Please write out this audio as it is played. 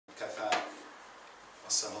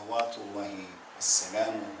وصلوات الله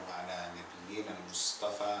وسلامه على نبينا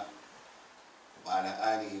المصطفى وعلى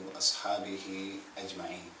آله وأصحابه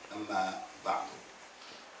أجمعين أما بعد.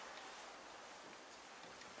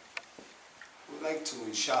 We'd like to,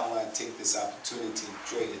 inshallah, take this opportunity to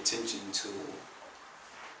draw your attention to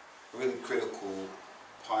a really critical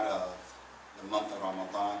part of the month of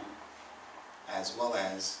Ramadan, as well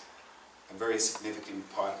as a very significant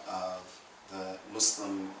part of the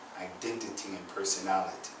Muslim identity and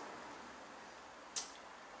personality.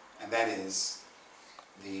 And that is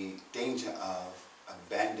the danger of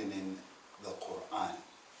abandoning the Quran.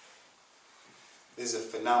 This is a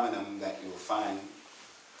phenomenon that you'll find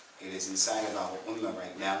it is inside of our ummah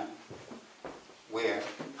right now, where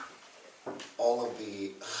all of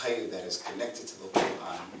the khayr that is connected to the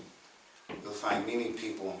Quran, you'll find many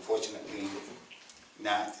people, unfortunately,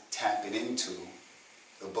 not tapping into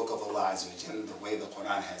the book of Allah Azza wa Jalla, the way the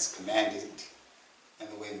Quran has commanded and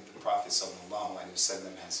the way that the Prophet Sallallahu Alaihi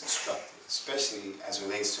Wasallam has instructed, especially as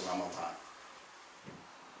relates to Ramadan.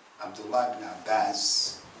 Abdullah ibn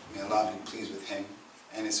Abbas, may Allah be pleased with him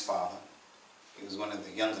and his father, he was one of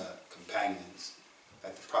the younger companions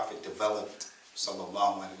that the Prophet developed,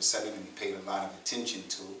 Sallallahu Alaihi Wasallam, and he paid a lot of attention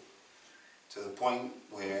to the point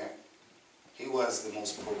where he was the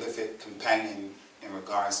most prolific companion in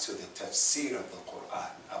regards to the tafsir of the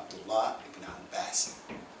Quran, Abdullah ibn Abbas.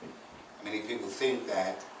 Many people think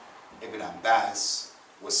that Ibn Abbas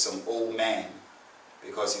was some old man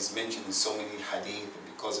because he's mentioned in so many hadith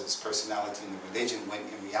and because of his personality in the religion, when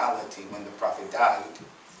in reality, when the Prophet died,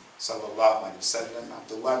 Sallallahu Alaihi Wasallam,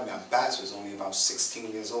 Abdullah ibn Abbas was only about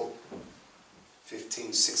 16 years old.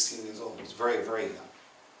 15, 16 years old. He was very, very young.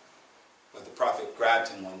 But the Prophet grabbed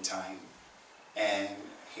him one time and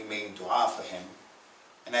he made dua for him.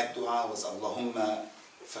 And that dua was, Allahumma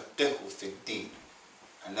faqihhu fi ddin.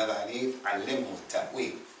 Another hadith, alimhu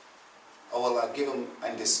ta'wil. Oh Allah, give him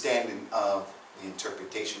understanding of the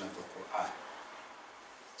interpretation of the Quran.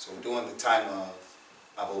 So during the time of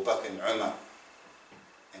Abu Bakr and Umar,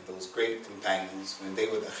 and those great companions, when they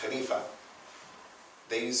were the Khalifa,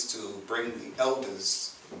 they used to bring the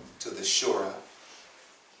elders to the shura.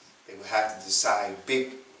 They would have to decide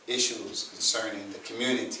big issues concerning the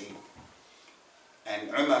community. And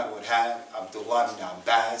Umar would have Abdullah ibn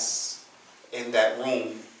Abbas in that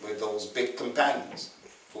room with those big companions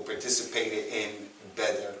who participated in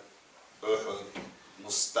Badr, Uhud,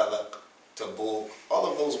 Mustalaq, Tabuk,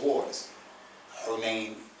 all of those wars,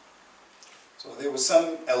 Hunayn. So there were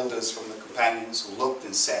some elders from the companions who looked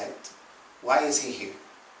and said, why is he here?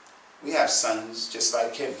 We have sons just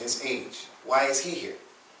like him, his age. Why is he here?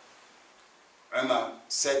 Umar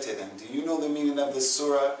said to them, do you know the meaning of this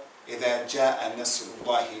surah? إِذَا جَاءَ نَصْرُ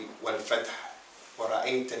اللَّهِ وَالْفَتْحِ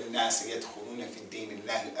وَرَأَيْتَ النَّاسَ يَدْخُلُونَ فِي الدِّينِ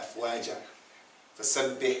اللَّهِ أَفْوَاجًا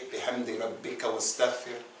فَسَبِّحْ بِحَمْدِ رَبِّكَ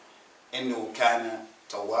وَاسْتَغْفِرْ إِنَّهُ كَانَ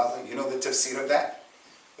تَوَّابًا. You know the tafsir of that?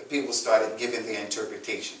 The people started giving their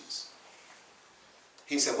interpretations.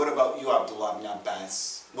 He said, what about you, Abdullah ibn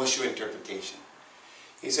Abbas? What's your interpretation?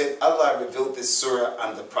 He said, Allah revealed this surah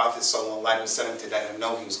on the Prophet ﷺ to let him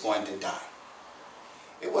know he was going to die.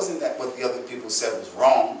 It wasn't that what the other people said was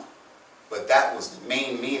wrong, but that was the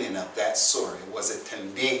main meaning of that surah. It was a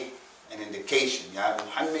tanbih, an indication. Ya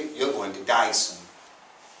Muhammad, you're going to die soon.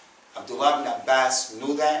 Abdullah ibn Abbas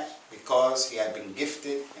knew that because he had been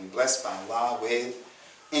gifted and blessed by Allah with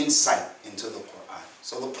insight into the Quran.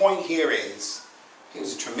 So the point here is, he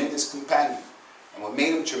was a tremendous companion. And what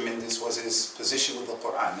made him tremendous was his position with the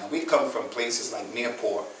Quran. Now we come from places like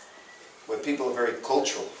Mirpur, where people are very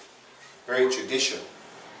cultural, very traditional.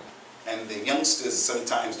 And the youngsters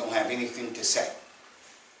sometimes don't have anything to say.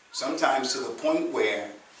 Sometimes to the point where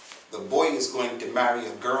the boy is going to marry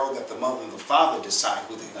a girl that the mother and the father decide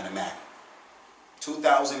who they're going to marry.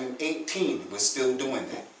 2018, we're still doing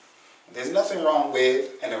that. There's nothing wrong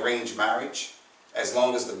with an arranged marriage, as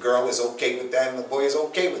long as the girl is okay with that and the boy is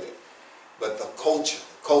okay with it. But the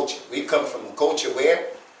culture, we come from a culture where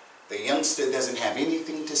the youngster doesn't have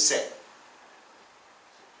anything to say.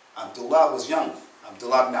 Abdullah was young.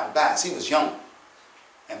 Abdullah ibn Abbas, he was young.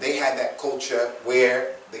 And they had that culture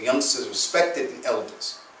where the youngsters respected the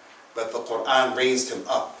elders. But the Quran raised him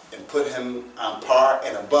up and put him on par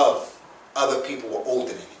and above other people who were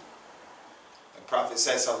older than him. The Prophet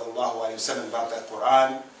said, sallallahu alayhi wa sallam, about that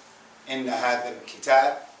Quran, إِنَّ هَذَا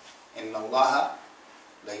الْكِتَابِ إِنَّ اللَّهَ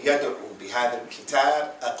لَيَدْعُوا بِهَذَا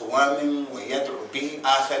الْكِتَابِ أَقْوَامٍ وَيَدْعُوا بِهِ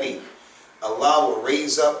آخَرِينَ. Allah will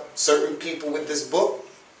raise up certain people with this book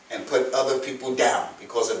and put other people down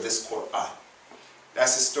because of this Quran.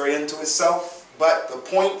 That's a story unto itself. But the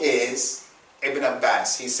point is, Ibn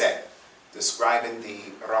Abbas, he said, describing the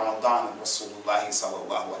Ramadan of Rasulullah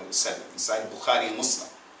sallallahu alaihi wasallam inside Bukhari and Muslim.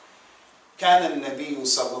 كان النبي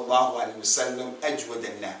صلى الله عليه وسلم أجود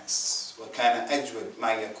الناس وكان أجود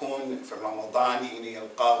ما يكون في رمضان حين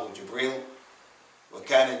يلقاه جبريل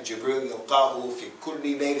وكان جبريل يلقاه في كل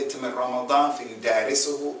ليلة من رمضان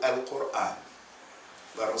فيدارسه القرآن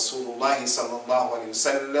ورسول الله صلى الله عليه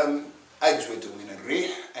وسلم أجود من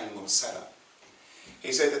الريح المرسلة.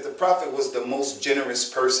 He said that the Prophet was the most generous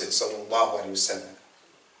person, sallallahu alaihi wasallam.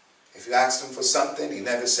 If you asked him for something, he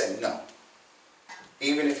never said no.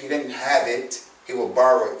 Even if he didn't have it, he would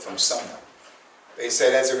borrow it from someone. They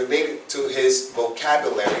said as it related to his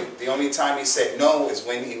vocabulary, the only time he said no is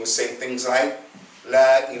when he would say things like,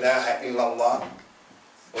 La ilaha illallah.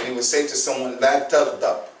 When he would say to someone, La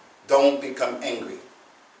taghdab, don't become angry.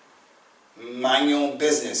 Mind your own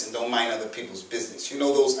business and don't mind other people's business. You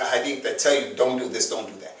know those ahadith that tell you, don't do this, don't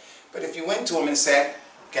do that. But if you went to him and said,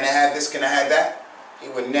 can I have this, can I have that? He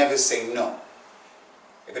would never say no.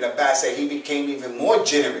 Ibn Abbas said he became even more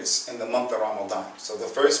generous in the month of Ramadan. So the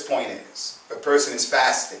first point is, if a person is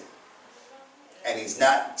fasting and he's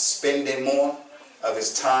not spending more of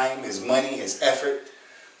his time, his money, his effort,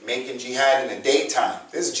 making jihad in the daytime.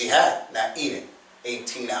 This is jihad, not eating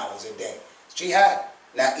 18 hours a day. It's jihad,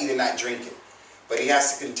 not eating, not drinking. But he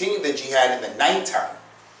has to continue the jihad in the nighttime.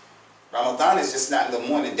 Ramadan is just not in the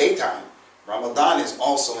morning, daytime. Ramadan is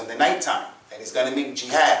also in the nighttime. And he's going to make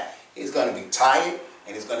jihad. He's going to be tired.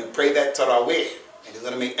 And he's going to pray that tarawih, and he's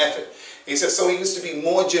going to make effort. He says, so he used to be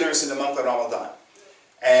more generous in the month of Ramadan.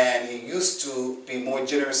 And he used to be more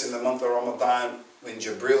generous in the month of Ramadan when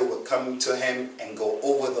Jibril would come to him and go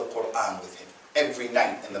over the Quran with him every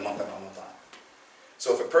night in the month of Ramadan.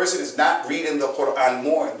 So if a person is not reading the Quran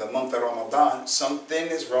more in the month of Ramadan, something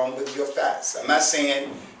is wrong with your fast. I'm not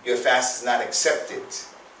saying your fast is not accepted.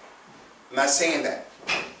 I'm not saying that.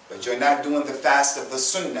 But you're not doing the fast of the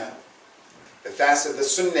Sunnah. The fast of the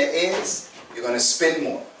Sunnah is you're going to spend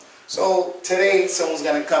more. So today someone's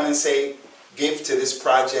going to come and say, give to this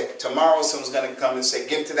project. Tomorrow someone's going to come and say,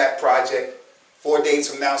 give to that project. 4 days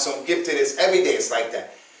from now, someone give to this. Every day it's like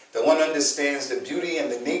that. The one understands the beauty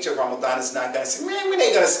and the nature of Ramadan is not going to say, man, when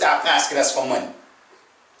they going to stop asking us for money?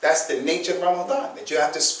 That's the nature of Ramadan, that you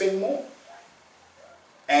have to spend more.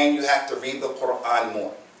 And you have to read the Quran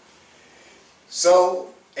more. So,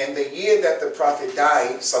 in the year that the Prophet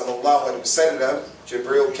died, sallallahu alaihi wasallam,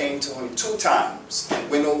 Jibril came to him 2 times and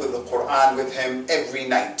went over the Quran with him every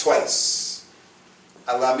night, twice.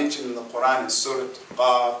 Allah mentioned in the Quran in Surah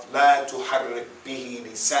Qaf, لا تحرك به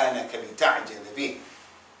لسانك لتعجل به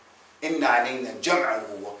إن علينا جمعه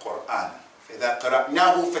وقرآنه فإذا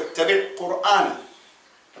قرأناه فاتبع قرآنه.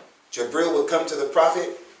 Jibril would come to the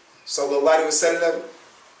Prophet sallallahu alaihi wasallam,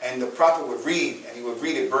 and the Prophet would read, and he would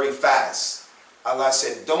read it very fast. Allah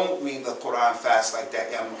said, don't read the Quran fast like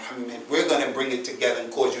that, Ya Muhammad. We're going to bring it together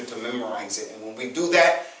and cause you to memorize it. And when we do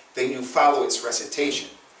that, then you follow its recitation.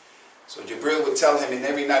 So Jibril would tell him in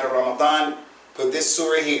every night of Ramadan, put this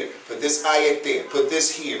surah here, put this ayat there, put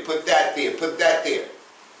this here, put that there, put that there.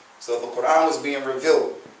 So the Quran was being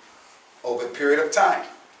revealed over a period of time.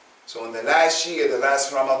 So in the last year, the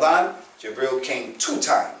last Ramadan, Jibril came 2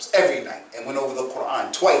 times every night and went over the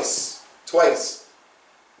Quran twice.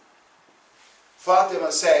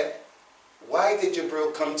 Fatima said, why did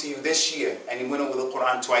Jibril come to you this year and he went over the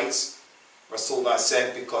Quran twice? Rasulullah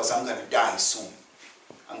said, because I'm going to die soon.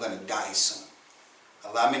 I'm going to die soon.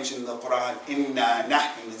 Allah mentioned in the Quran, Inna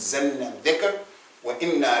nahnu nazzalna dhikr wa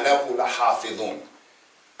inna lahu lahafidhun.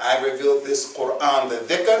 I revealed this Quran, the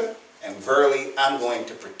dhikr, and verily I'm going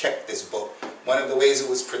to protect this book. One of the ways it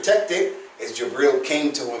was protected is Jibril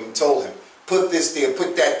came to him and told him, put this there,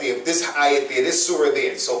 put that there, this ayat there, this surah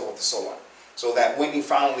there, and so forth and so on. So that when he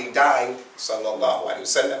finally died, sallallahu alaihi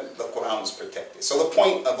wasallam, the Quran was protected. So the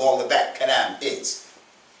point of all of that kalam is,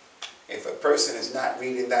 if a person is not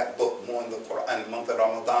reading that book more in the Quran, the month of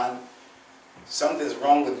Ramadan, something's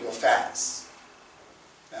wrong with your fast.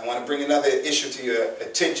 Now, I want to bring another issue to your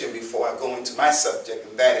attention before I go into my subject,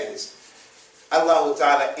 and that is, Allah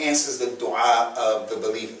Ta'ala answers the dua of the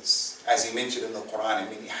believers, as he mentioned in the Quran in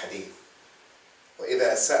many hadith.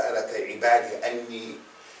 وَإِذَا سَأَلَكَ عِبَادِي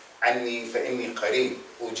أَنِّي فَإِنِّي قَرِيبٌ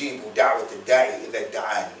أُجِيبُ دَعْوَةَ الدَّاعِ إِذَا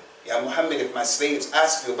دَعَانِي. Ya Muhammad, if my slaves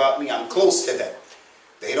ask you about me, I'm close to them.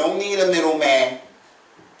 They don't need a middleman.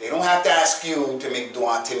 They don't have to ask you to make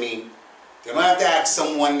dua to me. They don't have to ask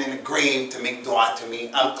someone in the grave to make dua to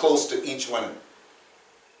me. I'm close to each one of them.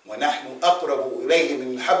 وَنَحْنُ أَقْرَبُ إِلَيْهِ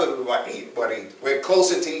مِنْ حَبْلِ الْوَرِيدِ. We're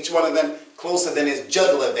closer to each one of them, closer than his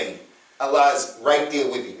jugular vein. Allah is right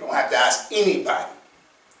there with you. You don't have to ask anybody.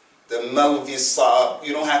 The Malvi Sahab,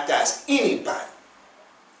 you don't have to ask anybody.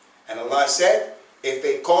 And Allah said, if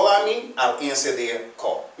they call on me, I'll answer their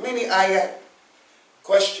call. Many ayat.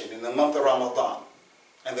 Question, in the month of Ramadan,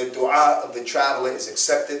 and the dua of the traveler is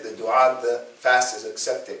accepted, the dua of the fast is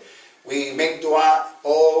accepted. We make dua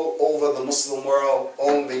all over the Muslim world,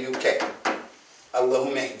 all in the UK.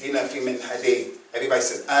 Allahumma ihdina fi min hadayt. Everybody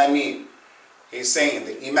says, Ameen. He's saying,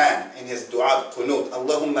 the Imam, in his dua of qunut,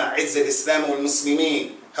 Allahumma izz al-Islam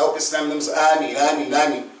wal-Muslimin. Help Islam and Muslims. Ameen, Ameen,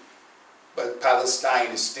 Ameen. But Palestine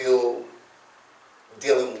is still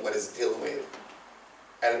dealing with what it's dealing with.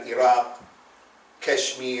 Iraq,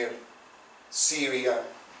 Kashmir, Syria,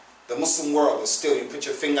 the Muslim world is still, you put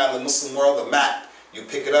your finger on the Muslim world, the map, you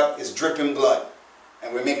pick it up, it's dripping blood.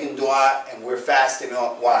 And we're making dua and we're fasting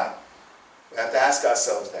on. Why? We have to ask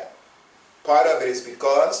ourselves that. Part of it is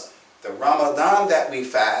because the Ramadan that we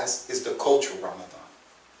fast is the cultural Ramadan.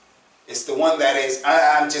 It's the one that is,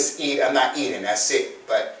 I'm not eating, that's it.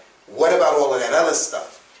 But what about all of that other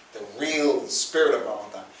stuff? The real spirit of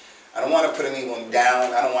Ramadan. I don't want to put anyone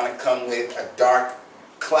down. I don't want to come with a dark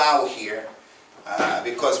cloud here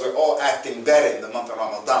because we're all acting better in the month of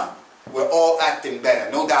Ramadan. We're all acting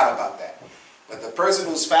better, no doubt about that. But the person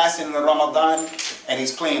who's fasting in the Ramadan and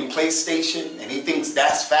he's playing PlayStation and he thinks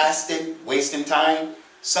that's fasting, wasting time,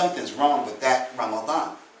 something's wrong with that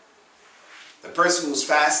Ramadan. The person who's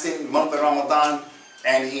fasting in the month of Ramadan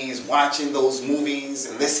and he's watching those movies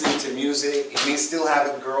and listening to music, he may still have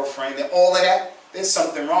a girlfriend and all of that, there's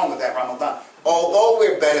something wrong with that Ramadan. Although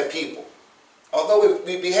we're better people, although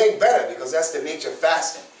we behave better because that's the nature of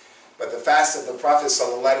fasting. But the fast of the Prophet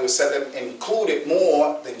ﷺ included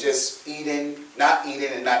more than just eating,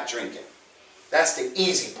 and not drinking. That's the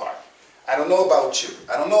easy part. I don't know about you.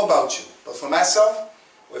 I don't know about you. But for myself,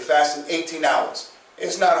 we're fasting 18 hours.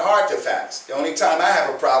 It's not hard to fast. The only time I have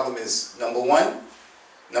a problem is number one,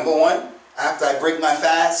 after I break my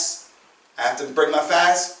fast, I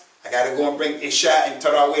got to go and bring Isha and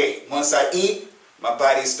Tarawih. Once I eat, my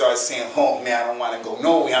body starts saying, oh man, I don't want to go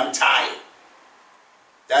nowhere, I'm tired.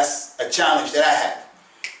 That's a challenge that I have.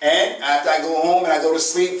 And after I go home and I go to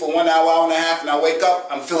sleep for 1 hour, hour and a half, and I wake up,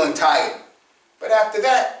 I'm feeling tired. But after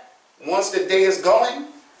that, once the day is going,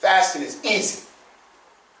 fasting is easy.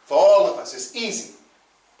 For all of us, it's easy.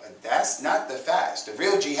 But that's not the fast. The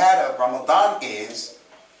real jihad of Ramadan is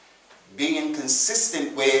being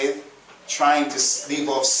consistent with trying to leave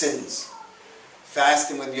off sins.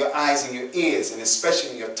 Fasting with your eyes and your ears, and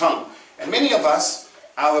especially your tongue. And many of us,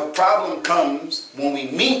 our problem comes when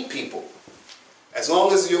we meet people. As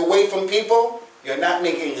long as you're away from people, you're not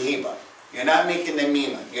making ghibah. You're not making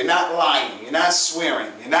namima. You're not lying. You're not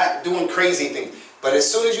swearing. You're not doing crazy things. But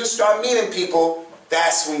as soon as you start meeting people,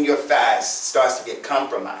 that's when your fast starts to get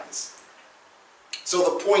compromised. So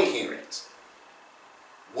the point here is,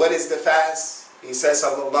 what is the fast? He says,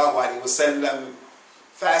 sallallahu alaihi wasallam,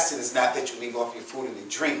 fasting is not that you leave off your food and your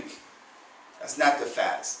drink. That's not the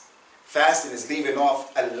fast. Fasting is leaving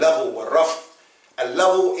off a level wa raf. A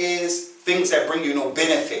level is things that bring you no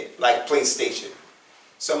benefit, like PlayStation.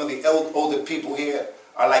 Some of the older people here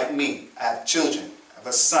are like me. I have children. I have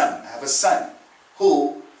a son. I have a son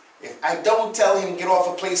who, if I don't tell him get off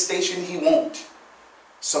a PlayStation, he won't.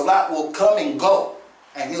 Salat will come and go,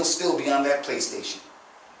 and he'll still be on that PlayStation.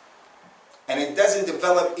 And it doesn't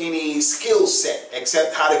develop any skill set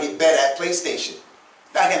except how to get better at PlayStation.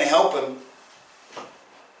 Not going to help him.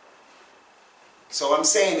 So I'm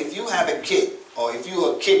saying, if you have a kid, or if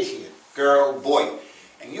you're a kid here, girl, boy,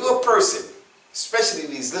 and you're a person, especially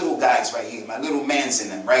these little guys right here, my little mans in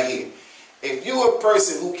them right here, if you're a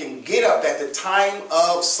person who can get up at the time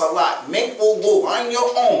of salat, make wudu on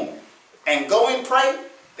your own, and go and pray,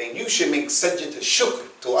 then you should make sajda shukr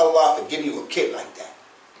to Allah for giving you a kid like that.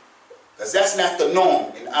 Because that's not the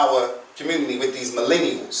norm in our community with these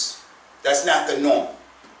millennials. That's not the norm.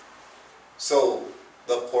 So,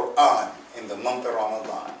 the Quran in the month of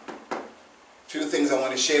Ramadan. Few things I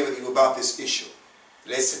want to share with you about this issue.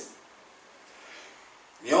 Listen.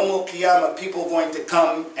 Yawm al-Qiyamah, people are going to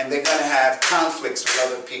come and they're going to have conflicts with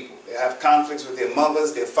other people. They have conflicts with their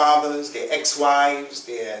mothers, their fathers, their ex-wives,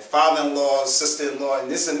 their father-in-laws, sister-in-law.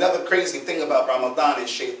 And this is another crazy thing about Ramadan is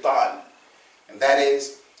shaitan. And that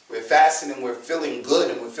is, we're fasting and we're feeling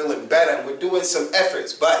good and we're feeling better and we're doing some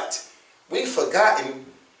efforts. But we've forgotten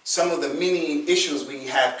some of the many issues we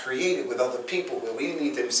have created with other people where we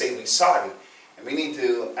need to say we're sorry. And we need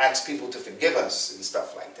to ask people to forgive us and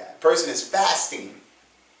stuff like that. A person is fasting,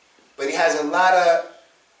 but he has a lot of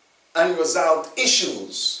unresolved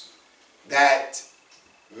issues that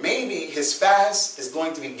maybe his fast is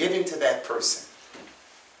going to be given to that person.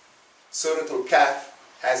 Surah Al-Kahf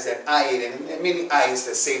has that ayat, and there are many ayats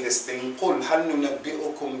that say this thing. قُلْ هَلْ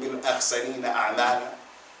نُنَبِّئُكُمْ بِالْأَخْسَرِينَ أَعْمَالًا.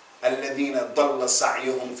 الذين ضل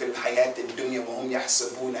سعيهم في الحياة الدنيا وهم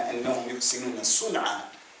يحسبون أنهم يحسنون صنعا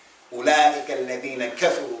أولئك الذين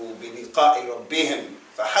كفروا بلقاء ربهم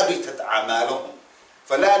فحبطت أعمالهم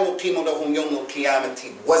فلا نقيم لهم يوم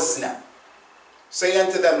القيامة وزنا. Say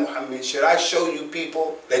unto them, Muhammad, should I show you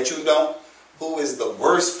people, let you know who is the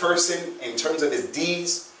worst person in terms of his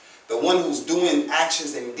deeds? The one who's doing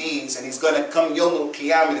actions and deeds, and he's going to come Yawm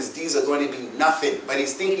al-Qiyamah, his deeds are going to be nothing, but he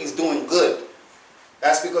thinks he's doing good.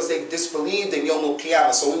 That's because they disbelieved in Yawm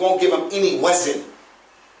al-Qiyamah, so we won't give him any wazn.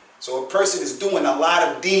 So a person is doing a lot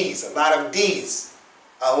of deeds, a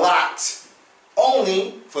lot,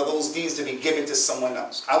 only for those deeds to be given to someone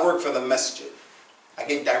else. I work for the masjid. I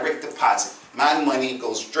get direct deposit. My money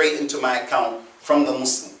goes straight into my account from the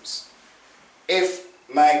Muslims. If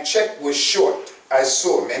my check was short, I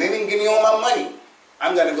saw, man, they didn't give me all my money.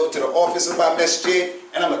 I'm going to go to the office of my masjid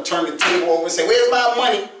and I'm going to turn the table over and say, where's my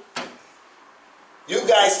money? You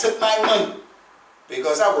guys took my money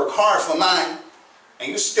because I work hard for mine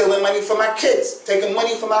and you stealing money from my kids, taking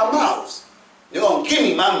money from our mouths. You're going to give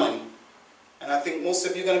me my money. And I think most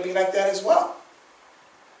of you are going to be like that as well.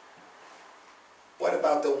 What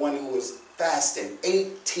about the one who is fasting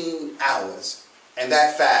 18 hours and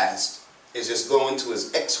that fast is just going to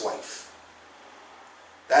his ex-wife?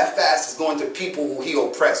 That fast is going to people who he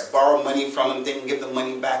oppressed, borrowed money from him, didn't give the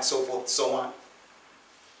money back, so forth, so on.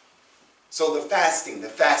 So the fasting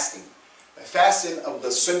of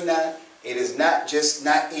the sunnah, it is not just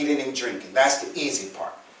not eating and drinking. That's the easy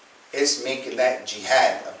part. It's making that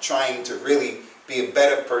jihad of trying to really be a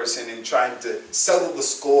better person and trying to settle the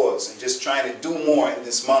scores and just trying to do more in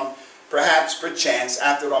this month. Perhaps, perchance,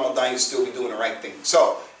 after Ramadan, you'll still be doing the right thing.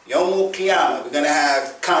 So, Yawm al-Qiyamah, we're going to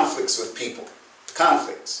have conflicts with people.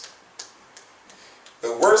 Conflicts.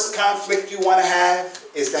 The worst conflict you want to have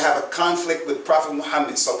is to have a conflict with Prophet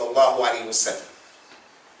Muhammad sallallahu alaihi wasallam.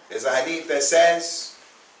 There's a hadith that says,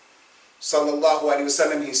 sallallahu alaihi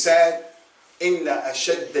wasallam, he said, "Inna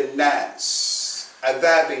ashad al-nas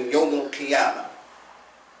adhabin yawm al-qiyamah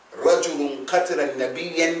rajulun qatala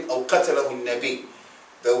nabiyyan aw qatalahu an-nabi."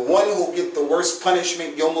 The one who get the worst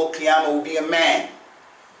punishment yawm al-qiyamah will be a man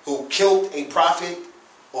who killed a prophet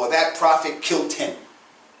or that prophet killed him.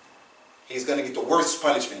 He's going to get the worst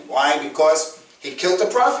punishment. Why? Because he killed a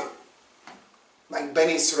prophet. Like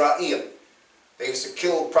Bani Israel. They used to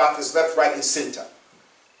kill prophets left, right, and center.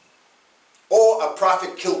 Or a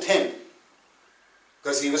prophet killed him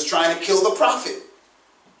because he was trying to kill the prophet.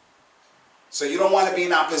 So you don't want to be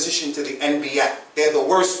in opposition to the Anbiya. They're the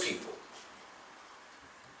worst people.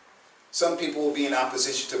 Some people will be in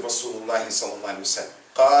opposition to Rasulullah sallallahu alaihi wasallam.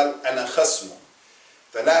 قال أنا خصم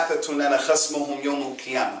ثلاثة أنا خصمهم يوم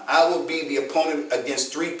القيامة. I will be the opponent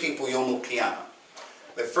against three people يوم القيامة.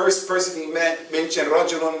 The first person he mentioned,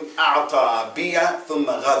 رجل أعطى بيا ثم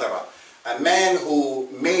غدر. A man who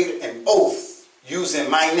made an oath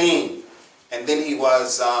using my name, and then he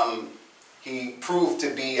proved to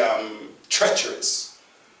be treacherous.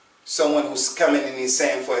 Someone who's coming and he's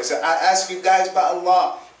saying for it. So I ask you guys by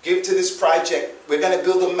Allah, give to this project. We're going to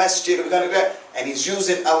build a masjid. We're going to do that. And he's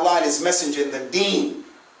using Allah and his messenger in the deen.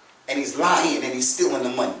 And he's lying and he's stealing the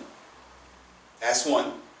money. That's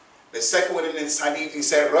one. The second one in this hadith, he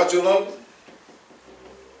said, رَجُلٌ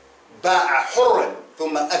بَاعَ حُرًّا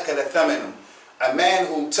ثُمَّ أَكَلَ ثَمَنًا. A man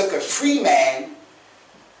who took a free man,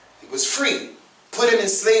 he was free, put him in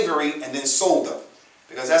slavery and then sold him.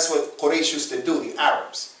 Because that's what Quraysh used to do, the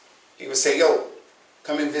Arabs. He would say, yo,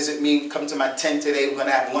 come and visit me, come to my tent today, we're going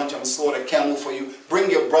to have lunch, I'm going to slaughter a camel for you. Bring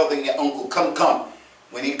your brother and your uncle, come.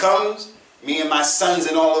 When he comes, me and my sons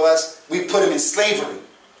and all of us, we put him in slavery,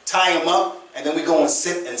 tie him up, and then we go and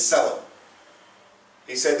sit and sell him.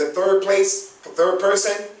 He said the third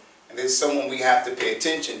person, and this is someone we have to pay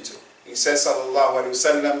attention to. He says, sallallahu alaihi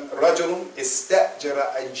wasallam, رَجُلٌ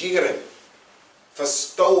اسْتَأْجَرَ أَجِيرًا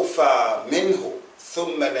فَاسْتَوْفَى مِنْهُ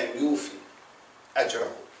ثُمَّ لَمْ يُوفِ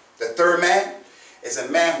أَجْرَهُ. The third man is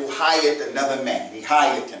a man who hired another man. He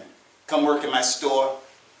hired him. Come work in my store,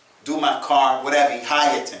 do my car, whatever. He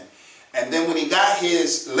hired him. And then when he got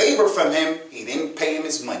his labor from him, he didn't pay him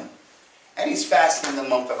his money. And he's fasting in the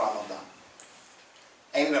month of Ramadan.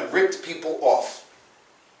 And he done ripped people off.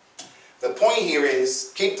 The point here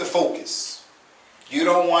is, keep the focus. You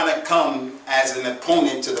don't want to come as an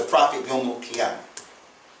opponent to the Prophet Yawm al-Qiyamah.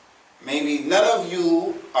 Maybe none of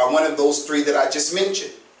you are one of those three that I just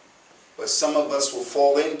mentioned. But some of us will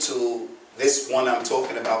fall into this one I'm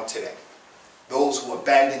talking about today. Those who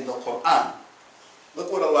abandon the Quran.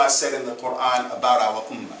 Look what Allah said in the Quran about our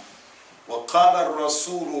ummah. وَقَالَ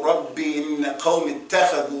الرَّسُولُ رَبِّي إِنَّ قَوْمِ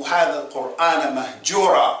اتَّخَذُوا هَذَا الْقُرْآنَ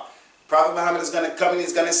مَهْجُورًا. Prophet Muhammad is going to come and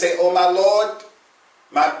he's going to say, oh my Lord,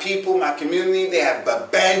 My people, my community, they have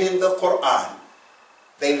abandoned the Quran.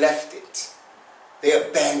 They left it. They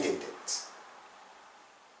abandoned it.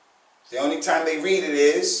 The only time they read it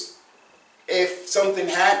is if something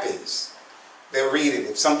happens. They'll read it.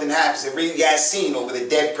 If something happens, they read Yasin over the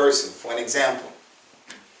dead person, for an example.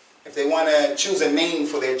 If they want to choose a name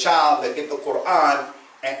for their child, they get the Quran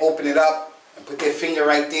and open it up and put their finger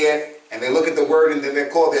right there, and they look at the word, and then they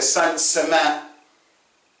call their son Sama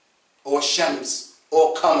or Shams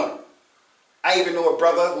or Qamar. I even know a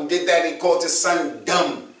brother who did that. He called his son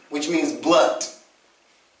Dam, which means blood.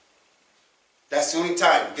 That's the only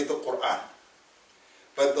time you get the Quran.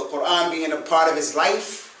 But the Quran being a part of his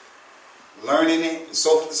life, learning it and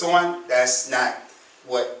so forth and so on, that's not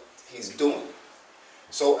what he's doing.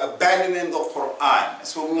 So abandoning the Quran,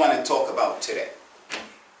 that's what we want to talk about today.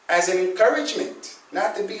 As an encouragement,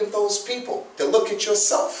 not to be of those people, to look at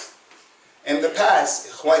yourself. In the past,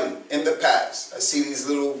 in the past, I see these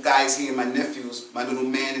little guys here, my nephews, my little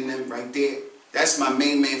man and them right there. That's my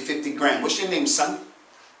main man, 50 grand. What's your name, son?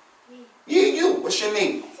 Me. Yeah, you. What's your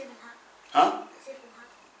name? Huh?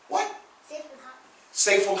 What?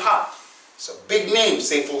 Saiful Haq. It's a big name,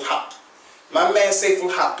 Saiful Haq. My man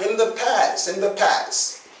Saiful Haq. In the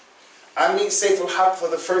past, I meet Saiful Haq for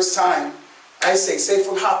the first time. I say,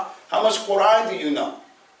 Saiful Haq, how much Quran do you know?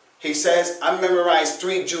 He says, I memorized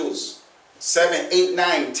 3 juz, 7, 8,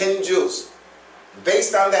 9, 10 juz.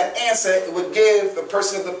 Based on that answer, it would give the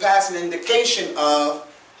person of the past an indication of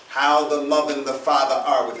how the mother and the father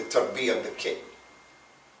are with the tarbiyah of the kid.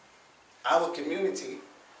 Our community,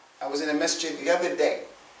 I was in a masjid the other day.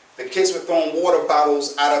 The kids were throwing water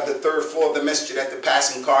bottles out of the 3rd floor of the masjid at the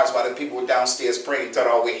passing cars while the people were downstairs praying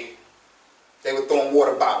Tarawih. They were throwing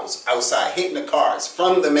water bottles outside, hitting the cars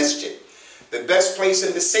from the masjid. The best place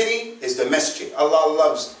in the city is the masjid. Allah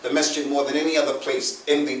loves the masjid more than any other place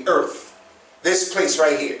in the earth. This place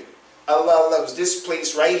right here. Allah loves this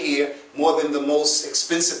place right here more than the most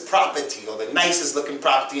expensive property or the nicest looking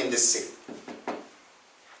property in this city.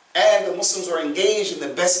 And the Muslims were engaged in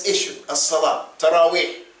the best issue, as-salah,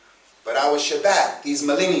 tarawih. But our shabab, these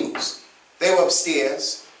millennials, they were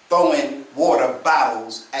upstairs throwing water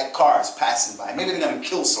bottles at cars passing by. Maybe they're going to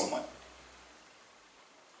kill someone.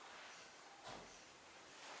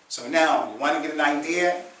 So now, you want to get an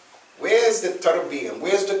idea? Where's the tarbiyah?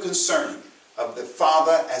 Where's the concern of the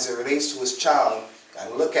father as it relates to his child? Got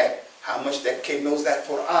to look at how much that kid knows that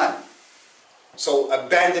Quran. So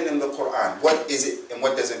abandoning the Quran, what is it and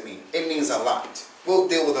what does it mean? It means a lot. We'll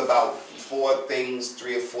deal with about 4 things,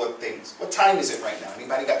 3 or 4 things. What time is it right now?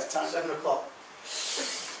 Anybody got the time? 7 o'clock.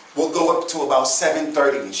 We'll go up to about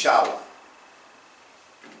 7:30, inshallah.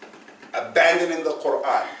 Abandoning the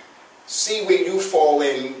Quran. See where you fall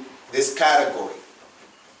in this category,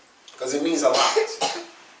 because it means a lot.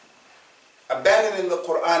 Abandoning the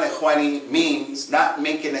Quran, ikhwani, means not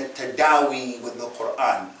making a tadawi with the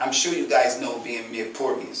Quran. I'm sure you guys know, being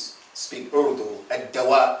Mirpuris, speak Urdu,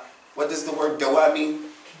 ad-dawa. What does the word dawa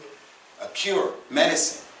mean? A cure,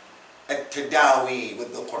 medicine. At-tadawi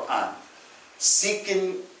with the Quran.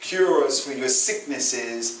 Seeking cures for your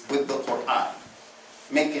sicknesses with the Quran.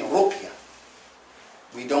 Making ruqya.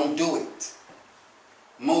 We don't do it.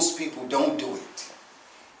 Most people don't do it.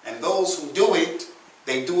 And those who do it,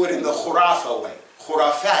 they do it in the khurafa way.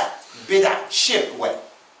 Khurafat, bid'ah, shirk way.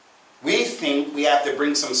 We think we have to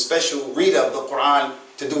bring some special reader of the Quran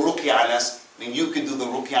to do ruqya on us, when you can do the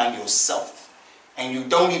ruqya on yourself. And you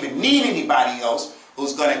don't even need anybody else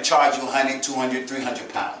who's going to charge you 100, 200,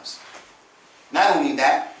 300 pounds. Not only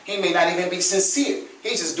that, he may not even be sincere.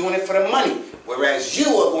 He's just doing it for the money. Whereas you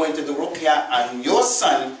are going to do ruqya on your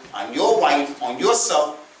son, on your wife, on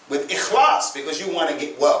yourself with ikhlas, because you want to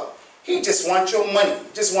get well. He just wants your money,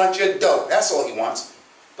 just wants your dough. That's all he wants.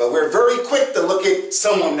 But we're very quick to look at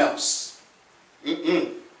someone else.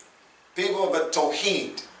 People of a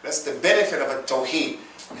tawheed. That's the benefit of a tawheed.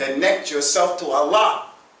 Connect yourself to Allah.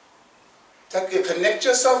 Connect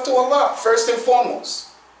yourself to Allah, first and foremost.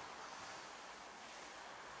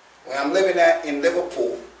 Where I'm living at in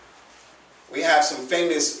Liverpool, we have some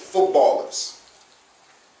famous footballers.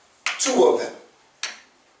 2 of them.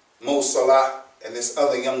 Mo Salah and this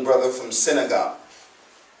other young brother from Senegal.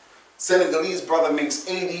 Senegalese brother makes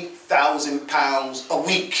 80,000 pounds a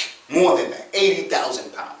week. More than that,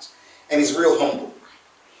 80,000 pounds. And he's real humble.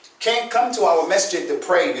 Can't come to our masjid to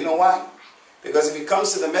pray. You know why? Because if he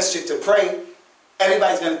comes to the masjid to pray,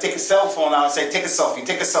 everybody's going to take a cell phone out and say, take a selfie,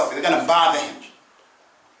 take a selfie. They're going to bother him.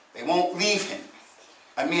 They won't leave him.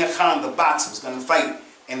 Amir Khan, the boxer, was going to fight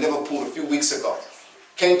in Liverpool a few weeks ago.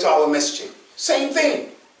 Came to our masjid. Same thing.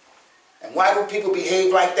 And why do people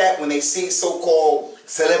behave like that when they see so-called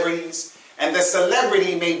celebrities And the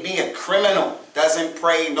celebrity may be a criminal, doesn't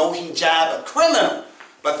pray, no hijab, a criminal.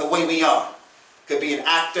 But the way we are, could be an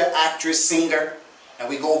actor, actress, singer, and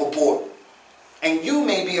we go overboard. And you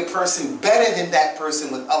may be a person better than that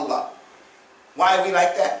person with Allah. Why are we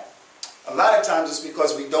like that? A lot of times it's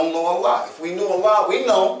because we don't know Allah. If we knew Allah, we'll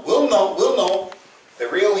know. The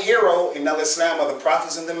real hero in Al-Islam are the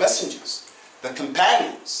prophets and the messengers, the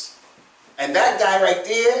companions. And that guy right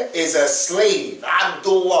there is a slave,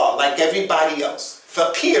 Abdullah, like everybody else.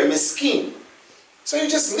 Faqir, miskin. So you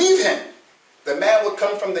just leave him. The man would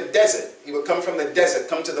come from the desert. He would come from the desert,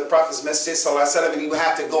 come to the Prophet's message, sallallahu, and he would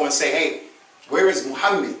have to go and say, hey, where is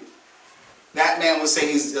Muhammad? That man would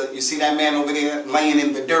say, you see that man over there laying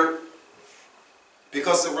in the dirt?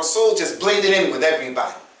 Because the Rasul just blended in with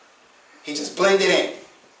everybody. He just blended in.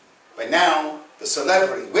 But now, the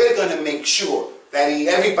celebrity, we're going to make sure that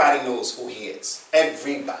everybody knows who he is.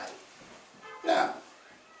 Everybody. Now,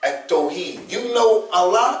 at Tawheed, you know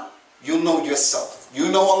Allah, you know yourself.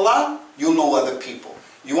 You know Allah, you know other people.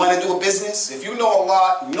 You want to do a business? If you know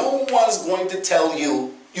Allah, no one's going to tell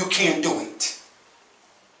you you can't do it.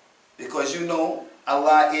 Because you know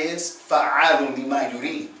Allah is fa'alun lima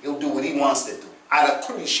yurid. He'll do what he wants to do. Ala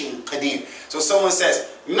kulli shay'in qadir. So someone says,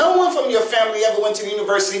 no one from your family ever went to the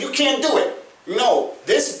university. You can't do it. No,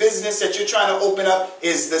 this business that you're trying to open up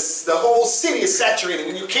is this, the whole city is saturated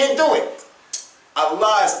and you can't do it.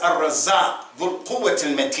 Allah is ar-Razzaq, dhul quwwat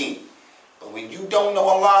al-mateen. But when you don't know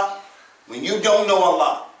Allah,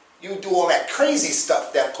 you do all that crazy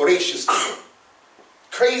stuff that Quraysh used to do.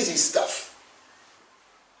 Crazy stuff.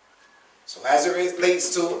 So as it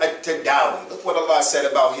relates to At-Tadawi, look what Allah said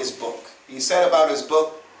about his book. He said about his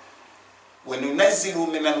book, وَنُنَزِّلُ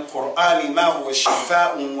مِنَ الْقُرْآنِ مَا هُوَ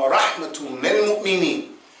شِفَاءٌ وَرَحْمَةٌ لِلْمُؤْمِنِينَ.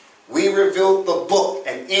 We revealed the book,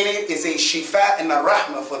 and in it is a shifa and a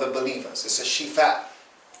rahmah for the believers. It's a shifa.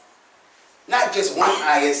 Not just one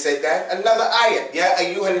ayah said that, another ayah. يَا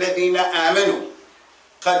أَيُّهَا الَّذِينَ آمَنُوا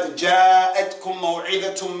قَدْ جَاءَتْكُمْ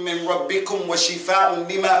مَوْعِظَةٌ مِّن رَبِّكُمْ وَشِفَاءٌ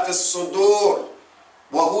لِمَا فِي الصُّدُورِ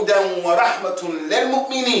وَهُدًى وَرَحْمَةٌ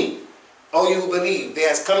لِلْمُؤْمِنِينَ. Oh, you believe, there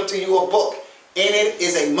has come to you a book. In it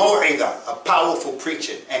is a maw'idah, a powerful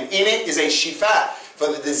preaching. And in it is a shifa for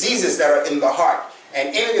the diseases that are in the heart. And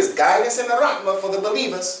in it is guidance and a rahmah for the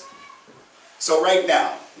believers. So right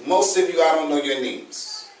now, most of you, I don't know your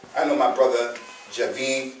names. I know my brother,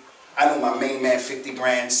 Javid. I know my main man, 50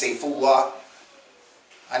 grand, Saifullah.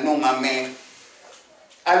 I know my man.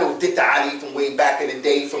 I know Ditta Ali from way back in the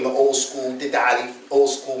day, from the old school. Ditta Ali, old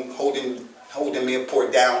school, holding me a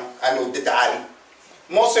port down. I know Ditta Ali.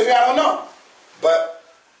 Most of you, I don't know. But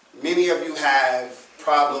many of you have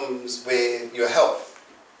problems with your health.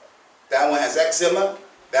 That one has eczema.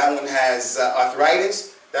 That one has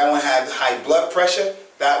arthritis. That one has high blood pressure.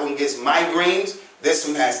 That one gets migraines. This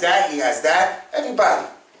one has that. He has that. Everybody.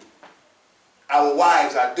 Our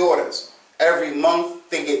wives, our daughters, every month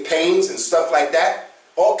they get pains and stuff like that.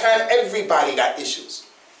 All kind of, everybody got issues.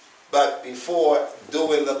 But before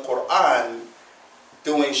doing the Quran,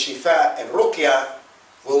 doing shifa and ruqya,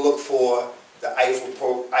 we'll look for the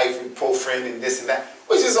ibuprofen and this and that,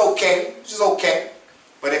 which is okay,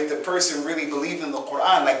 But if the person really believed in the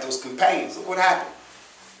Quran, like those companions, look what happened.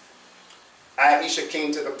 Aisha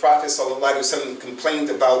came to the Prophet ﷺ and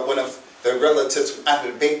complained about one of the relatives from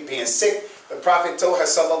Ahlul Bayt being sick. The Prophet told her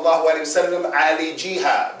ﷺ,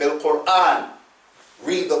 alijiha bil Quran,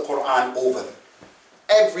 read the Quran over them.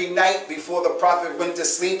 Every night before the Prophet went to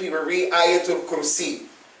sleep, he would read Ayatul Kursi.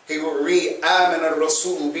 He would read Amin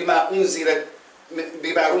al-Rasul bima unzilat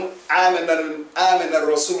Amin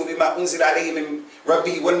al-Rasul bima unzila alayhi min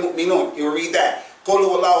Rabbihi wal mu'minun. He would read that. Qul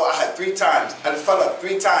huwallahu ahad 3 times. Al-Falaq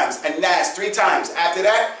 3 times. And Nas 3 times. After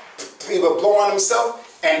that, he would blow on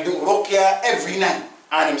himself and do ruqya every night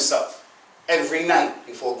on himself. Every night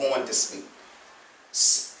before going to sleep.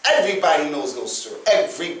 Everybody knows those stories.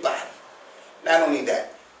 Everybody. Not only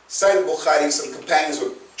that. Sahih Bukhari, some companions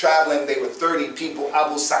were traveling. They were 30 people.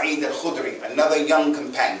 Abu Sa'id al-Khudri, another young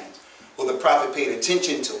companion who the Prophet paid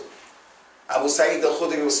attention to. Abu Sa'id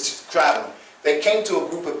al-Khudri was traveling. They came to a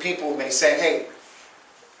group of people and they said, hey,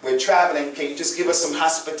 we're traveling. Can you just give us some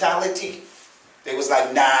hospitality? They was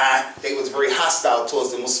like, nah. They was very hostile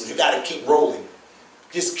towards the Muslims. You got to keep rolling.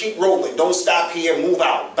 Just keep rolling. Don't stop here. Move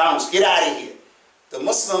out. Bounce. Get out of here. The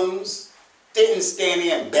Muslims didn't stand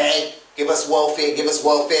there and beg. Give us welfare. Give us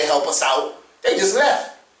welfare. Help us out. They just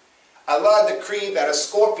left. Allah decreed that a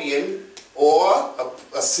scorpion or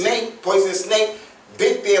a snake, poisonous snake,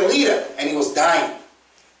 bit their leader and he was dying.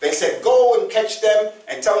 They said, go and catch them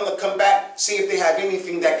and tell them to come back, see if they have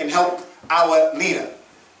anything that can help our leader.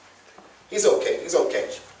 He's okay. He's okay.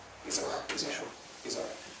 He's all right. He's all right. He's all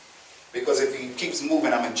right. Because if he keeps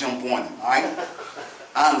moving, I'm going to jump on him, all right?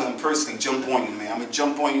 I'm going to personally jump on you, man. I'm going to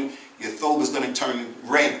jump on you. Your thobe is going to turn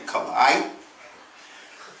red color, all right?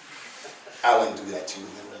 I wouldn't do that to you,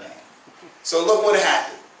 little man. So look what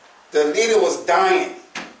happened. The leader was dying.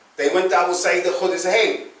 They went to Abu Sa'id al-Khudri and said,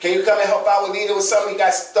 hey, can you come and help our leader with something? He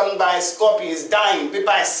got stung by a scorpion. He's dying. Bit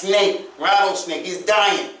by a snake, rattlesnake. He's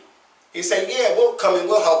dying. He said, yeah, we'll come and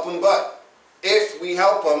we'll help him, but if we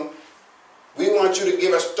help him, we want you to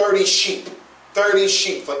give us 30 sheep. 30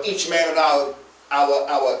 sheep for each man in our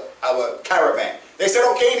caravan. They said,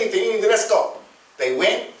 okay, anything, let's go. They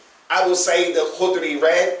went. Abu Sa'id al-Khudri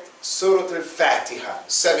read Surah Al-Fatiha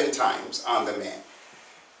 7 times on the man.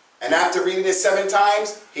 And after reading it 7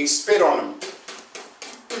 times, he spit on him.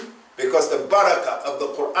 Because the barakah of the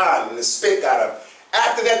Quran and the spit got him.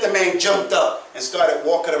 After that, the man jumped up and started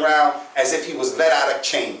walking around as if he was let out of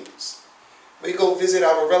chains. We go visit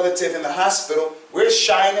our relative in the hospital. We're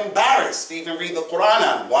shy and embarrassed to even read the Quran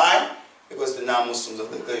on him. Why? Because the non-Muslims are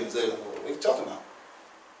like, what are you talking about?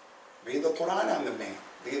 Read the Quran on the man.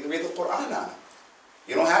 Read the Quran on him.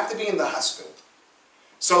 You don't have to be in the hospital.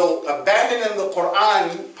 So abandoning the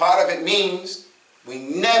Quran, part of it means we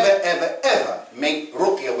never, ever, ever make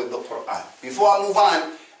ruqya with the Quran. Before I move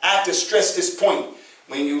on, I have to stress this point.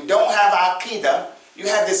 When you don't have aqidah, you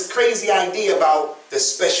have this crazy idea about the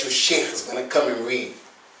special sheikh is going to come and read.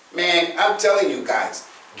 Man, I'm telling you guys,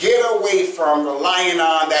 get away from relying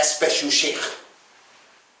on that special sheikh.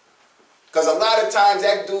 Because a lot of times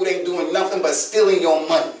that dude ain't doing nothing but stealing your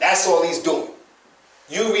money. That's all he's doing.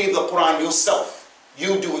 You read the Quran yourself.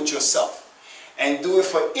 You do it yourself. And do it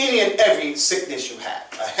for any and every sickness you have.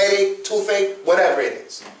 A headache, toothache, whatever it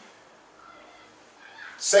is.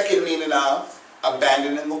 Second meaning of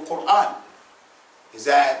abandoning the Quran is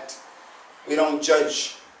that we don't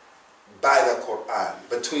judge by the Quran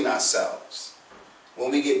between ourselves.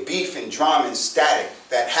 When we get beef and drama and static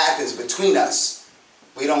that happens between us,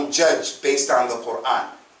 we don't judge based on the Quran.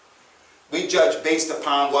 We judge based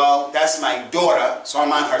upon, well, that's my daughter, so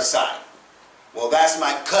I'm on her side. Well, that's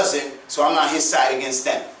my cousin, so I'm on his side against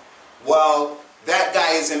them. Well, that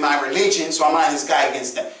guy is in my religion, so I'm on his guy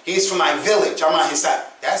against them. He's from my village, I'm on his side.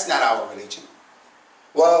 That's not our religion.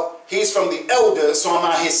 Well, he's from the elders, so I'm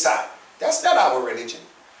on his side. That's not our religion.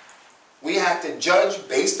 We have to judge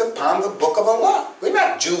based upon the book of Allah. We're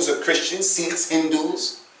not Jews or Christians, Sikhs,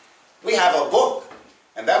 Hindus. We have a book,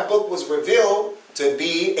 and that book was revealed to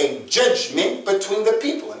be a judgment between the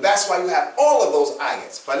people. And that's why you have all of those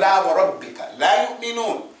ayats. فَلَا وَرَبِّكَ لَا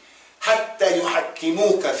يُؤْمِنُونَ حَتَّى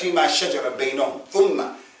يُحَكِّمُوكَ فِي مَا شَجَرَ بَيْنَهُمْ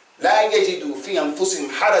ثُمَّ لَا يَجِدُوا فِي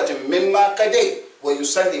أَنفُسِهِمْ حَرَجًا مِمَّا قَضَيْتَ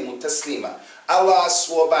وَيُسَلِّمُوا تَسْلِيمًا. Allah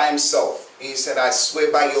swore by himself. He said, I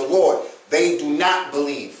swear by your Lord, they do not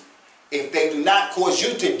believe. If they do not cause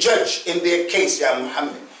you to judge in their case, Ya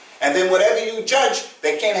Muhammad. And then whatever you judge,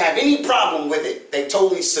 they can't have any problem with it. They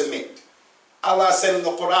totally submit. Allah said in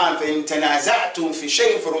the Quran, فَإِن تَنَازَعْتُمْ فِي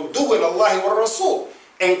شَيْءٍ فَرُدُّوهُ إِلَى اللَّهِ وَالرَّسُولِ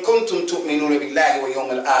إِن كُنتُمْ تُؤْمِنُونَ بِاللَّهِ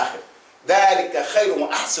وَيَوْمِ الْآخِرِ ذَلِكَ خَيْرٌ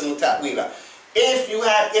وَأَحْسَنُ تَأْوِيلًا. If you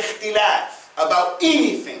have ikhtilaf about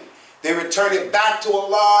anything, they return it back to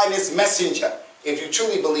Allah and His Messenger, if you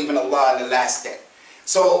truly believe in Allah and the last day.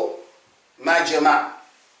 So, my jama'at,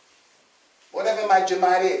 whatever my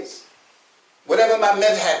jama'at is, whatever my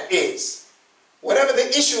madhab is, whatever the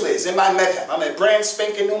issue is in my madhab, I'm a brand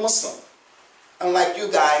spanking new Muslim. Unlike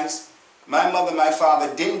you guys, my mother, my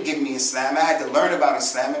father didn't give me Islam. I had to learn about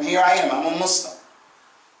Islam, and here I am. I'm a Muslim.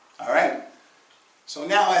 All right? So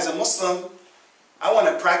now as a Muslim, I want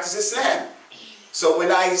to practice Islam. So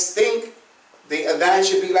when I think the adhan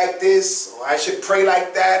should be like this, or I should pray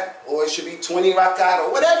like that, or it should be 20 rakat,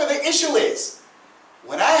 or whatever the issue is,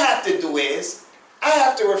 what I have to do is, I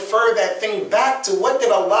have to refer that thing back to what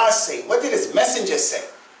did Allah say? What did His Messenger say?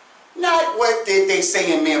 Not what did they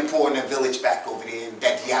say in Mirpur in the village back over there in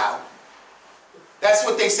Dadyao. That's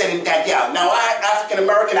what they said in Dadyao. Now I, African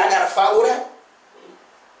American, I got to follow that?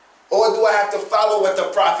 Or do I have to follow what the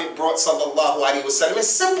Prophet brought, sallallahu alaihi wasallam? As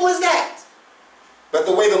simple as that. But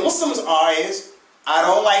the way the Muslims are is, I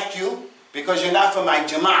don't like you because you're not for my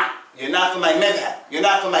jama'ah. You're not for my madhab. You're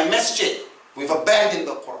not for my masjid. We've abandoned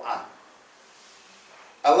the Quran.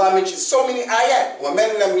 Allah mentions so many ayat.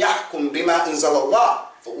 وَمَنْ لَمْ يَحْكُمْ بِمَا أَنزَلَ اللَّهُ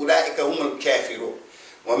فَأُولَٰئِكَ هُمُ الْكَافِرُونَ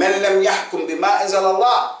وَمَنْ لَمْ يَحْكُمْ بِمَا أَنزَلَ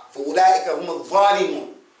اللَّهُ فَأُولَٰئِكَ هُمُ الظَّالِمُونَ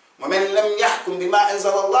وَمَنْ لَمْ يَحْكُمْ بِمَا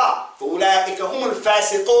أَنزَلَ اللَّهُ فَأُولَٰئِكَ هُمُ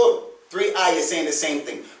الْفَاسِقُونَ. 3 ayahs saying the same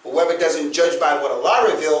thing. But whoever doesn't judge by what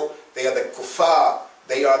Allah revealed, they are the kuffar,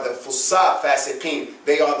 they are the fusaq, fasiqeen,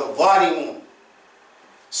 they are the zalimun.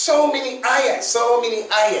 So many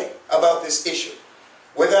ayat about this issue.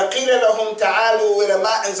 وَإِذَا قِيلَ لَهُمْ تَعَالُوا إِلَى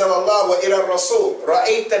مَا أَنزَلَ اللَّهُ وَإِلَى الرَّسُولِ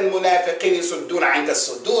رَأَيْتَ الْمُنَافِقِينَ يَصُدُّونَ عَنْكَ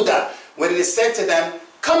الصُّدُودَ. When it is said to them,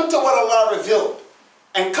 come to what Allah revealed,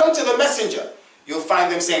 and come to the messenger, you'll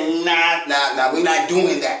find them saying, nah, we're not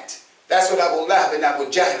doing that. That's what Abu Lahab and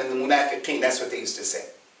Abu Jahl and the Munafiqeen, that's what they used to say.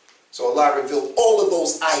 So Allah revealed all of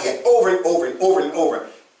those ayat over and over and over and over,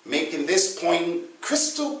 making this point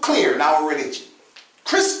crystal clear in our religion.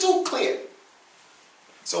 Crystal clear.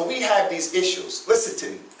 So we have these issues. Listen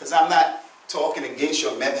to me, because I'm not talking against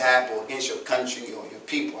your madhab or against your country or your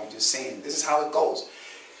people. I'm just saying, this is how it goes.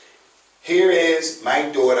 Here is my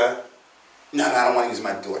daughter. No, I don't want to use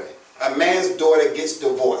my daughter. A man's daughter gets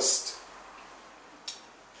divorced.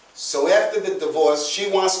 So after the divorce,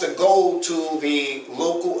 she wants to go to the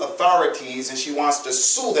local authorities and she wants to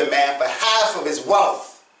sue the man for half of his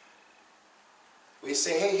wealth. We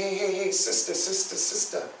say, hey,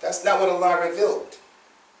 sister. That's not what Allah revealed.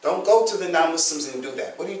 Don't go to the non-Muslims and do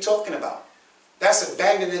that. What are you talking about? That's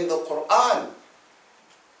abandoning the Quran.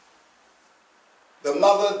 The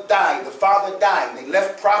mother died, the father died, they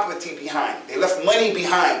left property behind, they left money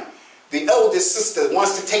behind. The eldest sister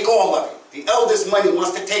wants to take all of it. The eldest money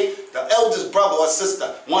wants to take, the eldest brother or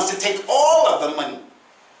sister wants to take all of the money.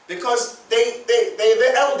 Because they're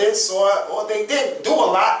the eldest or they did do a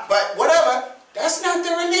lot, but whatever, that's not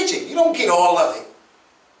their religion. You don't get all of it.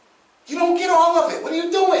 You don't get all of it. What are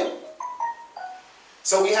you doing?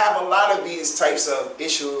 So we have a lot of these types of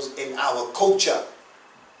issues in our culture,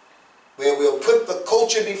 where we'll put the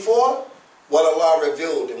culture before what Allah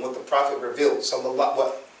revealed and what the Prophet revealed,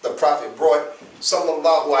 what the Prophet brought,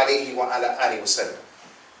 sallallahu alayhi wa sallam.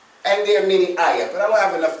 And there are many ayah, but I don't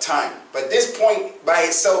have enough time. But this point by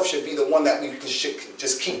itself should be the one that we should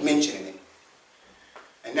just keep mentioning it.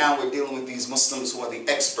 And now we're dealing with these Muslims who are the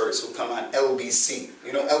experts who come on LBC.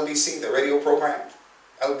 You know LBC, the radio program?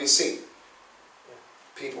 LBC.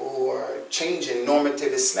 People who are changing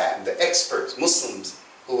normative Islam, the experts, Muslims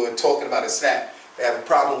who are talking about Islam. They have a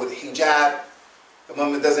problem with hijab. The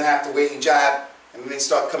woman doesn't have to wear hijab. And then they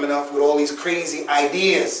start coming up with all these crazy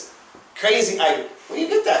ideas. Crazy ideas. Where do you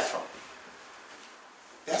get that from?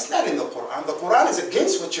 That's not in the Quran. The Quran is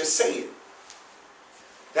against what you're saying.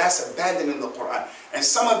 That's abandoning the Quran. And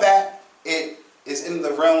some of that, it is in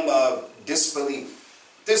the realm of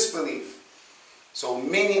disbelief. Disbelief. So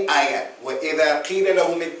many ayat. وَإِذَا قِيلَ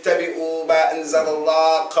لَهُمِ اتَّبِعُوا مَا أَنزَلَ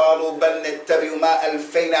اللَّهُ قَالُوا بَلْ نَتَّبِعُ مَا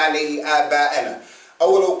أَلْفَيْنَا عَلَيْهِ آبَاءَنَا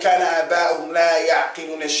أَوْلَوْ كَانَ آبَاؤُهُمْ لَا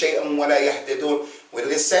يَعْقِلُونَ شَيْئًا وَلَا يَهْتَدُونَ. When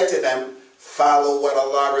it is said to them, follow what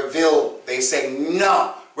Allah revealed, they say,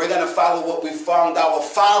 no, we're going to follow what we found our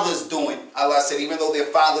fathers doing. Allah said, even though their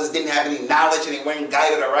fathers didn't have any knowledge and they weren't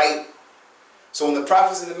guided aright. So when the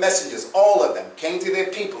prophets and the messengers, all of them, came to their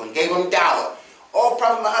people and gave them dawah, all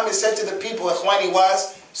Prophet Muhammad said to the people, Ikhwani,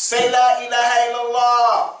 was, say la ilaha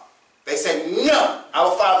illallah. They said, no,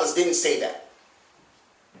 our fathers didn't say that.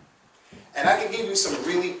 And I can give you some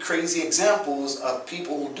really crazy examples of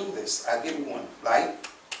people who do this. I'll give you one, like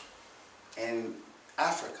in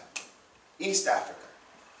Africa, East Africa,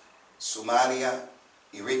 Somalia,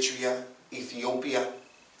 Eritrea, Ethiopia,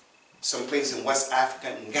 someplace in West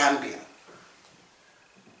Africa, and Gambia.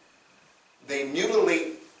 They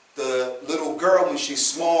mutilate the little girl when she's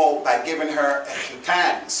small by giving her a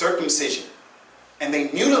khitan, circumcision. And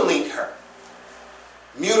they mutilate her.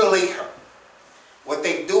 Mutilate her. What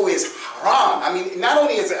they do is haram. I mean, not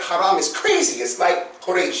only is it haram, it's crazy. It's like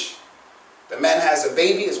Quraysh. The man has a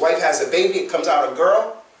baby, his wife has a baby, it comes out a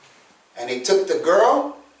girl. And they took the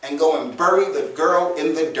girl and go and bury the girl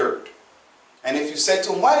in the dirt. And if you said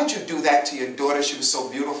to him, why did you do that to your daughter? She was so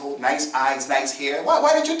beautiful, nice eyes, nice hair.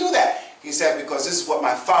 Why did you do that? He said, because this is what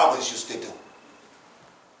my fathers used to do.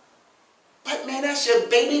 But man, that's your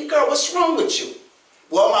baby girl. What's wrong with you?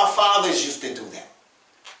 Well, my fathers used to do that.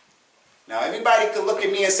 Now, everybody could look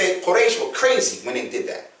at me and say, Quraysh were crazy when they did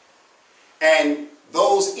that. And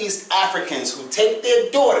those East Africans who take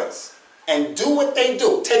their daughters and do what they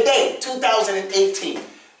do today, 2018,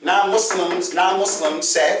 non-Muslims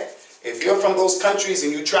said, if you're from those countries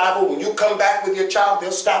and you travel, when you come back with your child,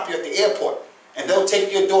 they'll stop you at the airport and they'll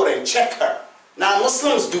take your daughter and check her.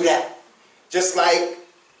 Non-Muslims do that. Just like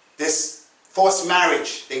this forced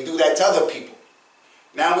marriage, they do that to other people.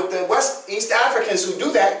 Now with the East Africans who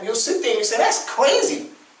do that, you'll sit there and you say, that's crazy.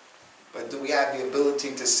 But do we have the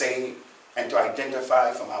ability to say and to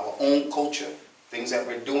identify from our own culture things that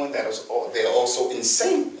we're doing that they're also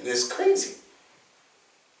insane and it's crazy?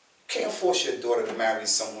 You can't force your daughter to marry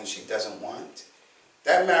someone she doesn't want.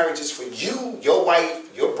 That marriage is for you, your wife,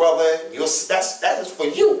 your brother, that is for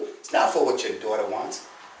you. It's not for what your daughter wants.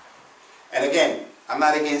 And again, I'm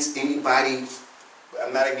not against anybody.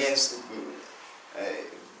 I'm not against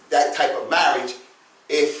that type of marriage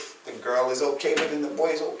if the girl is okay with it and the boy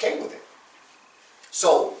is okay with it.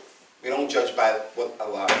 So, we don't judge by what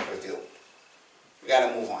Allah revealed. We got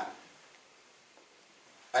to move on.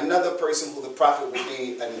 Another person who the Prophet would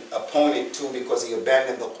be an opponent to because he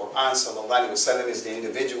abandoned the Quran, sallallahu alaihi wasallam, is the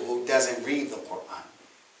individual who doesn't read the Quran.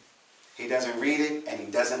 He doesn't read it and he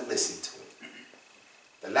doesn't listen to it.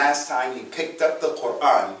 The last time he picked up the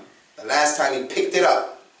Quran, the last time he picked it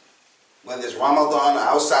up, whether it's Ramadan or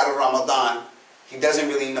outside of Ramadan, he doesn't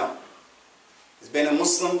really know. He's been a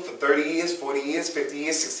Muslim for 30 years, 40 years, 50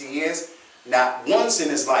 years, 60 years. Not once in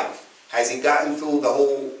his life has he gotten through the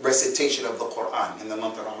whole recitation of the Quran in the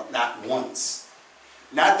month of Ramadan. Not once.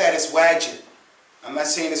 Not that it's wajib. I'm not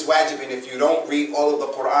saying it's wajib, and if you don't read all of the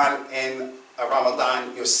Quran in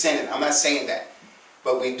Ramadan, you're sinning. I'm not saying that.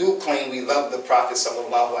 But we do claim we love the Prophet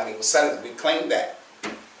sallallahu alaihi wasallam. We claim that.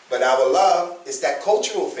 But our love is that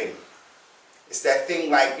cultural thing. It's that thing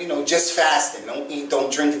like, you know, just fasting. Don't eat,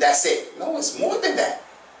 don't drink, that's it. No, it's more than that.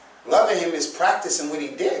 Loving him is practicing what he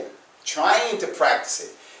did. Trying to practice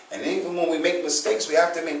it. And even when we make mistakes, we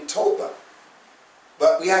have to make tawbah.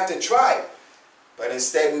 But we have to try. But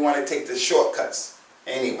instead, we want to take the shortcuts.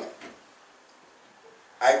 Anyway,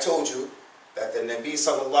 I told you that the Nabi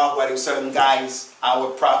sallallahu alaihi wasallam guides our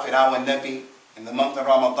Prophet, our Nabi, in the month of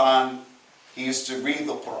Ramadan. He used to read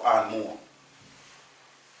the Quran more.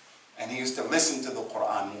 And he used to listen to the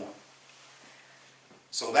Quran more.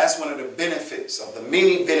 So that's one of the benefits, of the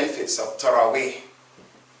many benefits of Taraweeh.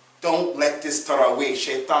 Don't let this Taraweeh,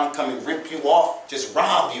 shaitan, come and rip you off, just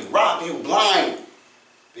rob you blind.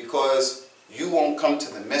 Because you won't come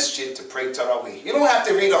to the masjid to pray Taraweeh. You don't have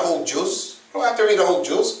to read a whole juz. You don't have to read a whole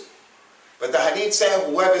juz. But the hadith said,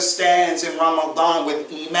 whoever stands in Ramadan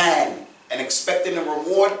with iman and expecting a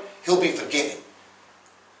reward, he'll be forgiven.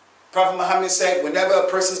 Prophet Muhammad said, whenever a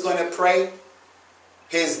person's going to pray,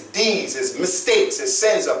 his deeds, his mistakes, his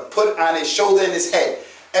sins are put on his shoulder and his head.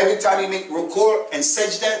 Every time he make ruku' and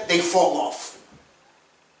sajda, they fall off.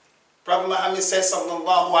 Prophet Muhammad said,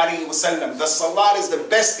 sallallahu alaihi wasallam, the salat is the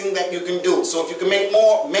best thing that you can do. So if you can make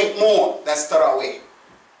more, make more. That's Taraweeh.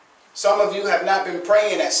 Some of you have not been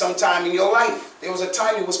praying at some time in your life. There was a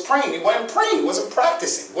time you was praying. You weren't praying. You wasn't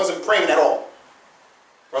practicing. You wasn't praying at all.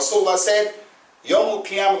 Rasulullah said, Yawmul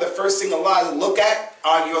Qiyamah, the first thing Allah will look at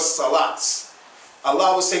are your salats.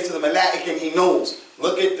 Allah will say to the malaika, and he knows,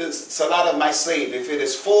 look at the salat of my slave. If it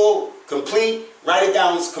is full, complete, write it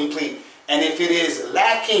down as complete. And if it is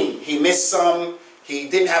lacking, he missed some, he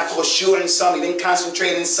didn't have khushu' in some, he didn't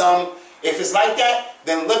concentrate in some. If it's like that,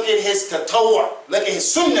 then look at his tatawwur, look at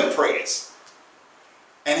his sunnah prayers.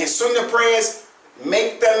 And his sunnah prayers,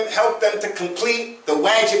 make them, help them to complete the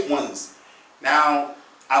wajib ones. Now,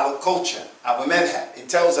 our culture, our madhab, it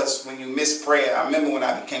tells us when you miss prayer. I remember when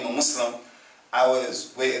I became a Muslim, I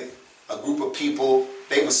was with a group of people,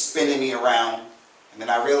 they were spinning me around, and then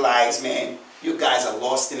I realized, man, you guys are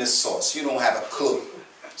lost in the sauce. You don't have a clue.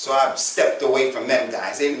 So I stepped away from them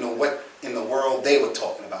guys. They didn't know what in the world they were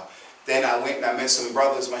talking about. Then I went and I met some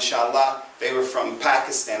brothers, mashallah. They were from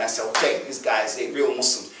Pakistan. I said, okay, these guys, they real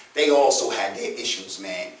Muslims. They also had their issues,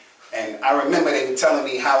 man. And I remember they were telling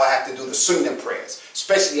me how I have to do the sunnah prayers,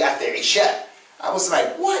 especially after Isha. I was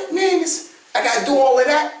like, what, man? I got to do all of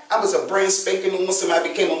that? I was a brand spanking new Muslim. I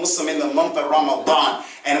became a Muslim in the month of Ramadan.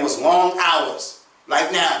 And it was long hours,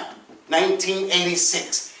 like now,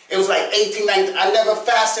 1986. It was like 1890. I never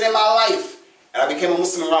fasted in my life. And I became a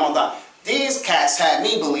Muslim in Ramadan. These cats had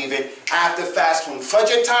me believing I have to fast from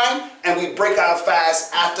Fajr time, and we break our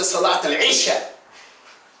fast after Salat al-Isha.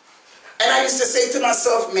 And I used to say to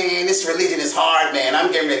myself, man, this religion is hard, man.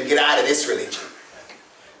 I'm getting ready to get out of this religion.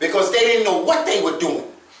 Because they didn't know what they were doing.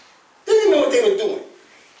 They didn't know what they were doing.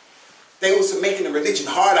 They was making the religion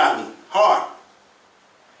hard on me. Hard.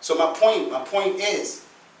 So my point is,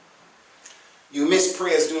 you miss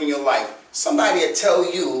prayers during your life. Somebody will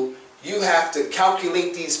tell you, you have to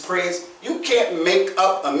calculate these prayers. You can't make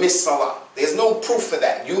up a missed salah. There's no proof for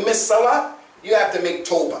that. You miss salah, you have to make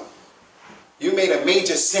tawbah. You made a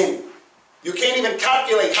major sin. You can't even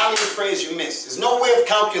calculate how many prayers you missed. There's no way of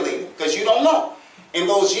calculating because you don't know. In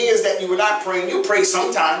those years that you were not praying, you pray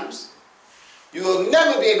sometimes. You will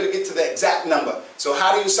never be able to get to the exact number. So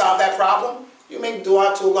how do you solve that problem? You make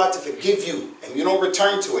dua to Allah to forgive you and you don't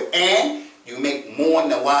return to it. And you make more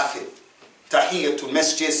nawafil. Tahiyatul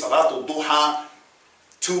masjid, salatul duha,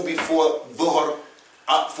 2 before dhuhr,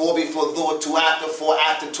 4 before dhuhr, 2 after, 4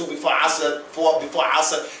 after, 2 before asr, 4 before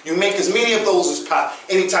asr. You make as many of those as possible.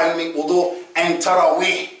 Anytime you make wudu and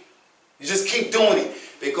taraweeh. You just keep doing it.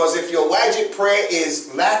 Because if your wajib prayer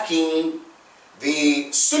is lacking,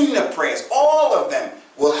 the sunnah prayers, all of them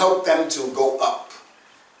will help them to go up.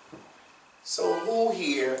 So who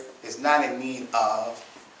here is not in need of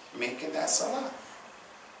making that salah?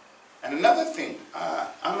 And another thing,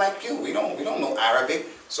 I'm like you, we don't know Arabic,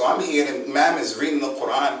 so I'm here, the Imam is reading the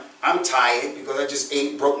Quran, I'm tired because I just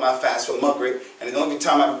broke my fast for Maghrib, and the only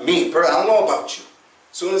time I don't know about you.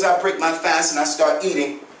 As soon as I break my fast and I start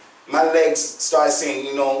eating, my legs start saying,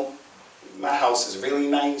 you know, my house is really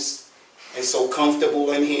nice, it's so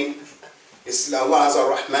comfortable in here, it's Allah's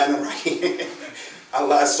ar-Rahman ar-Rahim,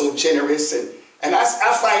 Allah is so generous, and I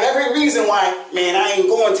find every reason why, man, I ain't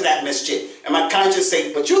going to that masjid. And my conscience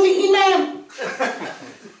say, but you the imam.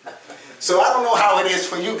 So I don't know how it is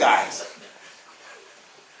for you guys.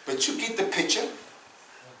 But you get the picture.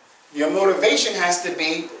 Your motivation has to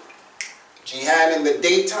be jihad in the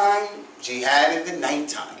daytime, jihad in the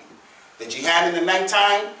nighttime. The jihad in the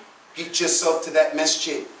nighttime, get yourself to that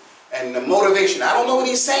masjid. And the motivation, I don't know what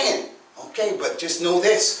he's saying. Okay, but just know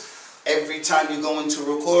this. Every time you go into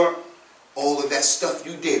ruku', all of that stuff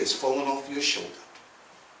you did is falling off your shoulder.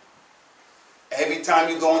 Every time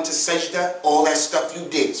you go into sajda, all that stuff you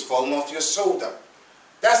did is falling off your shoulder.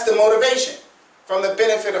 That's the motivation. From the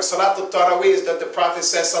benefit of Salatul Tarawih is that the Prophet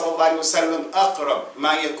says, sallallahu alayhi wa sallam, أَقْرَبْ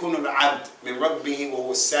مَا يَكُونُ الْعَبْدِ مِنْ رَبِّهِ وَهُوَ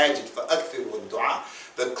السَّاجِدُ فَأَكْثِرُ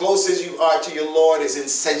وَالدُّعَاء. The closest you are to your Lord is in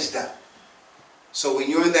sajda. So when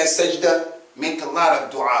you're in that sajda, make a lot of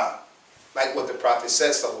dua. Like what the Prophet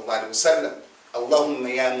says, sallallahu alayhi wa sallam,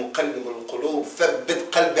 Allahumma ya muqallib al-qulub, thabbit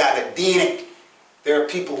qalbi ala dinik. There are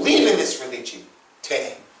people leaving this religion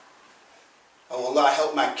today. Oh Allah,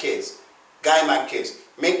 help my kids, guide my kids,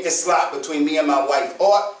 make islah between me and my wife,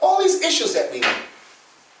 or all these issues that we have.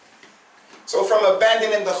 So from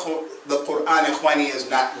abandoning the Quran, ikhwani, is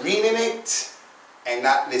not reading it and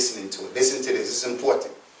not listening to it. Listen to this, it's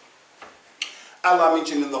important. Allah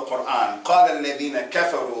mentioned in the Quran, قَالَ الَّذِينَ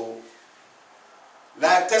كَفَرُوا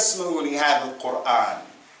لَا تَسْمَعُوا لِهَذَا الْقُرْآنِ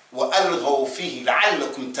وَأَلْغَوْا فِيهِ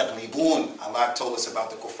لَعَلَّكُمْ تَغْلِبُونَ. Allah told us about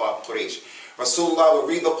the Kuffar Quraysh. Rasulullah would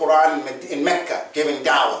read the Quran in Mecca, giving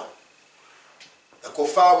da'wah. The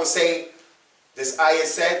Kuffar would say, this ayah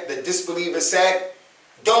said, the disbeliever said,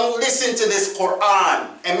 don't listen to this Quran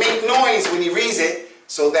and make noise when he reads it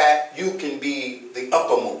so that you can be the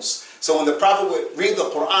uppermost. So when the Prophet would read the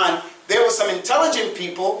Quran, there were some intelligent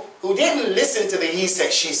people who didn't listen to the he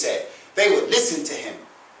said, she said. They would listen to him.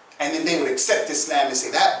 And then they would accept Islam and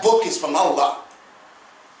say, that book is from Allah.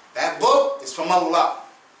 That book is from Allah.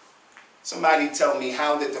 Somebody tell me,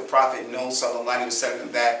 how did the Prophet know, sallallahu alaihi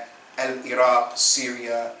wasallam, that Iraq,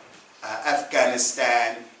 Syria,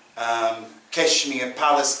 Afghanistan, Kashmir,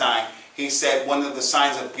 Palestine, he said one of the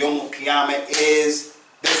signs of Yawm al-Qiyamah is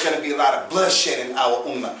there's going to be a lot of bloodshed in our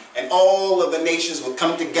ummah. And all of the nations will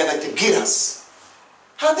come together to get us.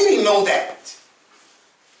 How did he know that?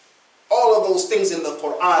 All of those things in the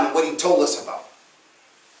Quran and what he told us about.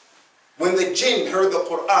 When the jinn heard the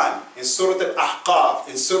Quran in Surah Al-Ahqaf,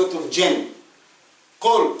 in Surah Al-Jinn,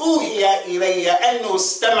 قُلْ أُوحِيَ إِلَيَّ أَنَّهُ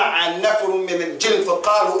اسْتَمَعَ نَفَرٌ مِّنَ الْجِنِّ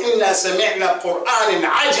فَقَالُوا إِنَّا سَمِعْنَا قُرْآنًا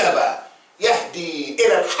عَجَبًا يَهْدِي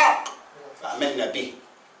إِلَى الْحَقِّ فَآمَنَّا بِهِ.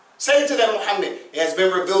 Say to them, Muhammad, it has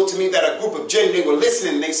been revealed to me that a group of jinn, they were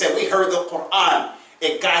listening and they said, we heard the Quran.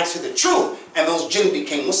 It guides to the truth. And those jinn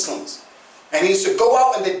became Muslims. And he used to go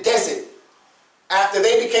out in the desert. After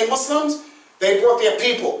they became Muslims, they brought their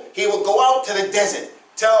people. He would go out to the desert,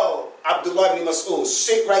 tell Abdullah ibn Mas'ud,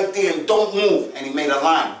 sit right there and don't move. And he made a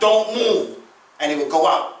line, don't move. And he would go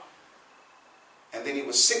out. And then he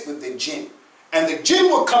would sit with the jinn. And the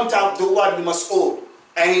jinn would come to Abdullah ibn Mas'ud.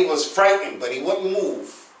 And he was frightened, but he wouldn't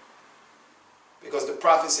move. Because the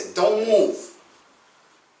Prophet said, don't move.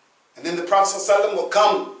 And then the Prophet ﷺ would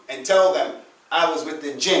come and tell them, I was with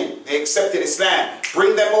the jinn. They accepted Islam.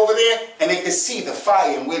 Bring them over there and they could see the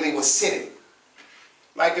fire and where they were sitting.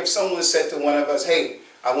 Like if someone said to one of us, hey,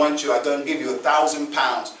 I'm going to give you 1,000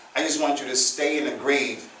 pounds. I just want you to stay in the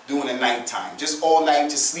grave during the nighttime. Just all night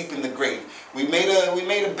to sleep in the grave. We made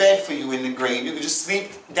a bed for you in the grave. You could just sleep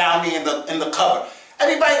down there in the cover.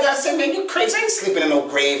 Everybody got to say, man, you crazy. I ain't sleeping in no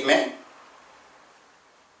grave, man.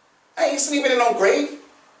 I ain't sleeping in no grave.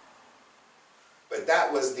 But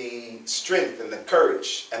that was the strength and the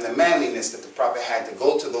courage and the manliness that the Prophet had to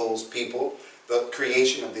go to those people, the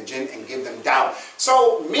creation of the jinn, and give them da'wah.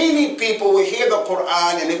 So many people would hear the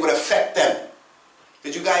Quran and it would affect them.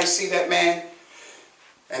 Did you guys see that man?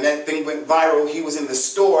 And that thing went viral. He was in the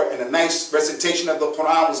store and a nice recitation of the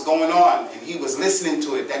Quran was going on and he was listening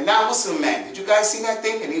to it. That non-Muslim man, did you guys see that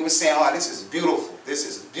thing? And he was saying, oh, this is beautiful. This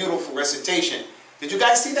is a beautiful recitation. Did you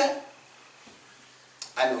guys see that?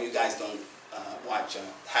 I know you guys don't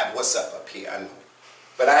have what's up here, I know.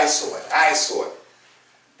 But I saw it.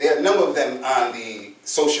 There are a number of them on the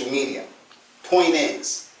social media. Point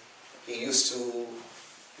is, he used to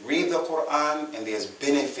read the Quran, and there's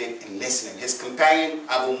benefit in listening. His companion,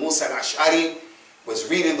 Abu Musa al-Ash'ari, was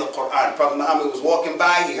reading the Quran. Prophet Muhammad was walking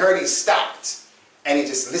by, he heard, he stopped, and he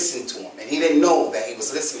just listened to him. And he didn't know that he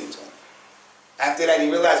was listening to him. After that, he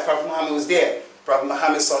realized Prophet Muhammad was there. Prophet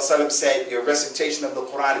Muhammad said, your recitation of the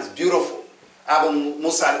Quran is beautiful. Abu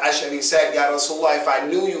Musa al-Ash'ari said, Ya Rasulullah, if I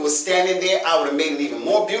knew you were standing there, I would have made it even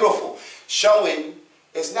more beautiful. Showing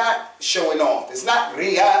is not showing off. It's not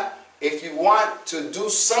riyah. If you want to do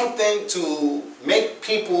something to make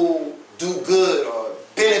people do good or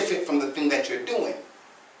benefit from the thing that you're doing,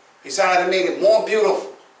 he said, I'd have made it more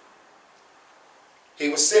beautiful. He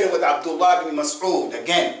was sitting with Abdullah ibn Mas'ud.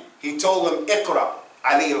 Again, he told him, Iqra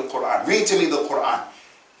Ali al-Quran. Read to me the Quran.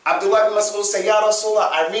 Abdullah ibn Mas'ud said, Ya Rasulullah,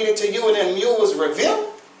 I read it to you and then you was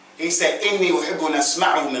revealed? He said, Inni uhibbu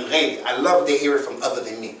nasma'u min ghayri. I love to hear it from other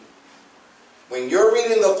than me. When you're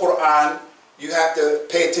reading the Quran, you have to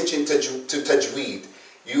pay attention to tajweed.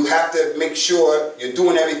 You have to make sure you're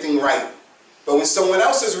doing everything right. But when someone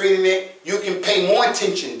else is reading it, you can pay more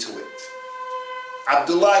attention to it.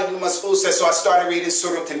 Abdullah ibn Mas'ud says, so I started reading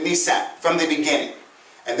Surah An-Nisa from the beginning.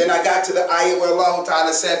 And then I got to the ayah where Allah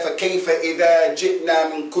Ta'ala said, فَكَيْفَ إِذَا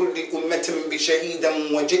جِئْنَا مِنْ كُلِّ أُمَّةٍ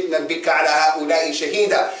بِشَهِيدًا وَجِئْنَا بِكَ عَلَى هَؤُلَاءِ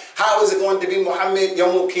شَهِيدًا. How is it going to be, Muhammad,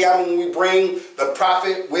 Yawm al-Qiyamah, when we bring the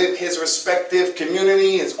Prophet with his respective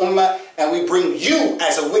community, his ummah, and we bring you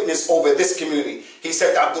as a witness over this community? He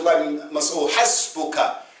said to Abdullah ibn Mas'ud,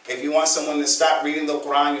 Hasbuka. If you want someone to stop reading the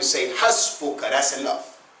Quran, you say, Hasbuka, that's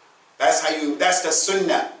enough. That's the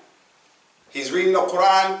sunnah. He's reading the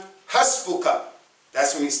Quran, Hasbuka.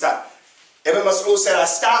 That's when he stopped. Ibn Mas'ud said, I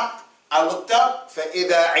stopped, I looked up,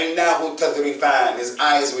 فَإِذَا عَيْنَاهُ تَذْرِفَانِ. His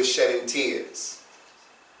eyes were shedding tears.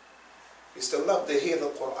 He used to love to hear the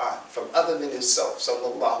Quran from other than himself,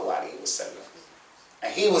 sallallahu alayhi wa sallam.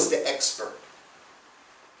 And he was the expert.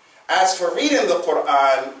 As for reading the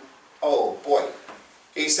Quran, oh boy.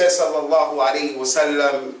 He says, sallallahu alayhi wa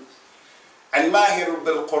sallam, الماهر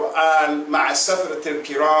بالقرآن مع السفرة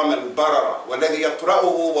الكرام البررة والذي يقرأه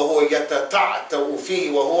وهو يتتعتع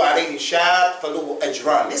فيه وهو عليه شاق فله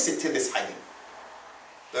أجران. Listen to this hadith.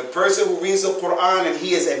 The person who reads the Quran and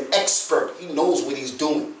he is an expert, he knows what he's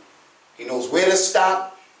doing. He knows where to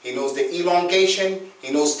stop, he knows the elongation,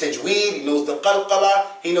 he knows tajweed, he knows the qalqala,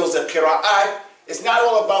 he knows the qira'at. It's not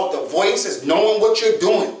all about the voice, it's knowing what you're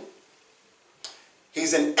doing.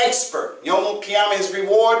 He's an expert. Yawm al-Qiyamah, his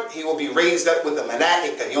reward, he will be raised up with the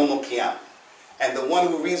malaika, Yawm al-Qiyamah. And the one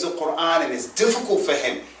who reads the Quran and it's difficult for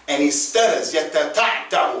him, and he stutters,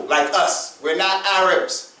 yatata'ta'u, like us. We're not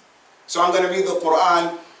Arabs. So I'm going to read the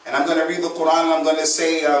Quran, and I'm going to read the Quran, and I'm going to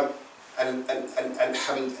say,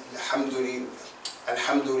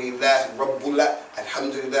 Alhamdulillah,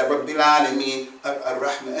 Rabbil Alameen,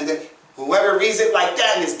 Ar-Rahman. And then whoever reads it like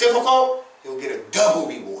that and it's difficult, he'll get a double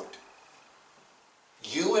reward.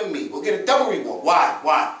 You and me will get a double reward. Why?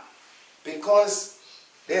 Why? Because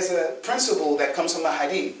there's a principle that comes from a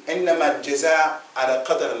hadith. إِنَّمَا الْجَزَاءُ عَلَى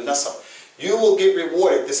قَدْرِ النَّصَبِ. You will get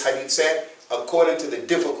rewarded, this hadith said, according to the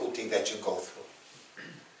difficulty that you go through.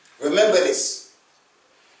 Remember this.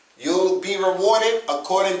 You'll be rewarded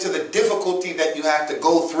according to the difficulty that you have to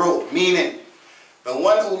go through. Meaning, the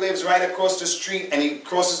one who lives right across the street and he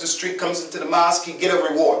crosses the street, comes into the mosque, he get a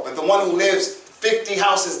reward. But the one who lives 50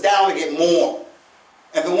 houses down will get more.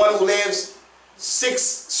 And the one who lives 6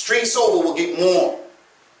 streets over will get more.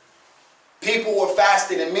 People who are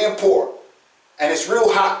fasting in Mirpur and it's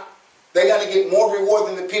real hot, they're going to get more reward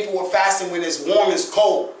than the people who are fasting when it's warm, it's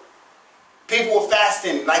cold. People who are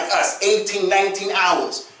fasting like us, 18, 19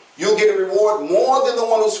 hours. You'll get a reward more than the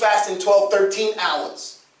one who's fasting 12, 13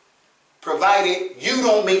 hours. Provided you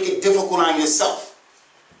don't make it difficult on yourself.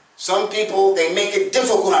 Some people, they make it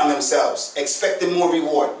difficult on themselves, expecting more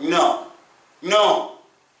reward. No. No.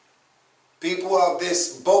 People of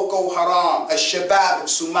this Boko Haram, Al-Shabaab of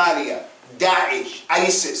Somalia, Daesh,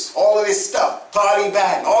 ISIS, all of this stuff,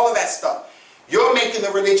 Taliban, all of that stuff. You're making the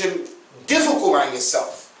religion difficult on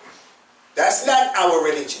yourself. That's not our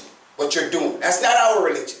religion, what you're doing. That's not our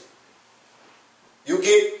religion. You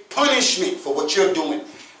get punishment for what you're doing,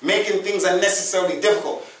 making things unnecessarily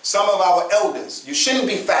difficult. Some of our elders, you shouldn't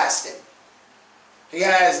be fasting. He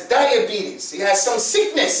has diabetes. He has some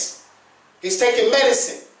sickness. He's taking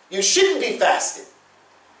medicine. You shouldn't be fasting.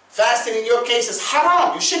 Fasting in your case is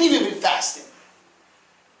haram. You shouldn't even be fasting.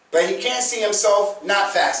 But he can't see himself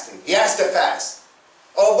not fasting. He has to fast.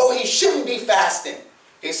 Although he shouldn't be fasting,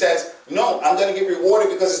 he says, no, I'm going to get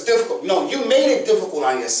rewarded because it's difficult. No, you made it difficult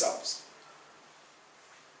on yourselves.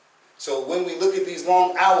 So when we look at these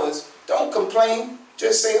long hours, don't complain.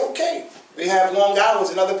 Just say, okay, we have long hours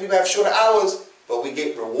and other people have shorter hours, but we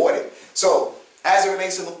get rewarded. So, as it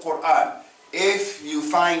relates to the Quran, if you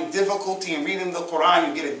find difficulty in reading the Quran,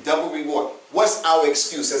 you get a double reward. What's our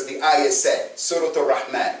excuse? As the ayah said, Surah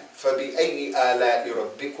Ar-Rahman, فَبِأَيِّ آلَاءِ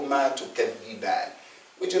رَبِّكُمَا تُكَذِّبَانِ.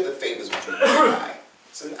 Which of the favors would you deny?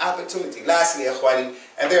 It's an opportunity. Lastly, Akhwani,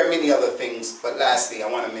 and there are many other things, but lastly,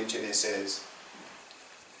 I want to mention this is,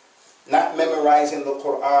 not memorizing the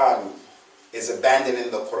Quran is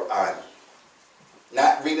abandoning the Quran.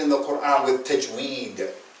 Not reading the Quran with tajweed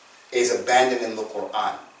is abandoning the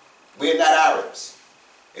Quran. We're not Arabs.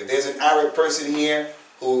 If there's an Arab person here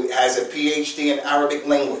who has a PhD in Arabic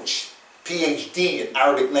language, PhD in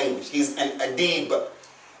Arabic language, he's an adib.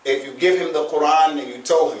 If you give him the Quran and you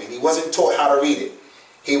told him, and he wasn't taught how to read it,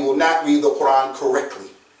 he will not read the Quran correctly.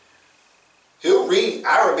 He'll read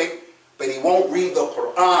Arabic, but he won't read the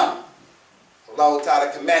Quran. Allah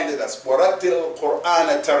Ta'ala commanded us, وَرَتِّلِ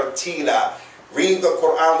الْقُرْآنَ تَرْتِيلًا. Read the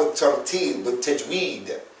Quran with tartil, with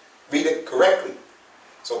tajweed. Read it correctly.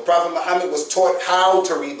 So Prophet Muhammad was taught how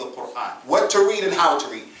to read the Quran. What to read and how to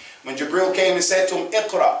read. When Jibril came and said to him,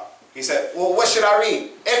 Iqra. He said, well, what should I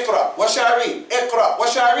read? Iqra. What should I read? Iqra. What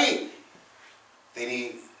should I read? Then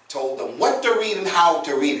he told them what to read and how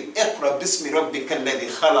to read it. Iqra bismi rabbika alladhi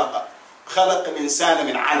khalaqa. خلق الإنسان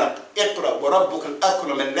من علق. اقرأ وربك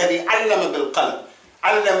الأكرم الذي علم بالقلم.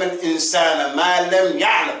 علم الإنسان ما لم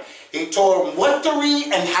يعلم. He told him what to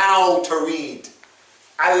read and how to read.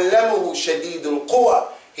 علمه شديد القوى.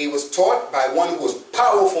 He was taught by one who was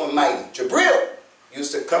powerful and mighty. Jibril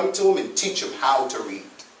used to come to him and teach him how to read.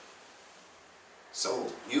 So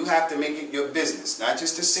you have to make it your business, not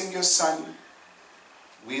just to sing your son.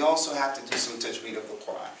 We also have to do some tajweed of the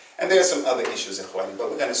Quran. And there are some other issues, Ikhwani,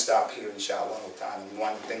 but we're going to stop here, inshallah. We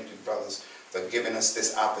want to thank you, brothers, for giving us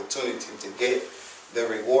this opportunity to get the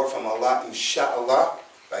reward from Allah, inshallah,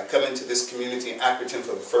 by coming to this community in Accrington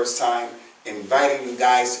for the first time, inviting you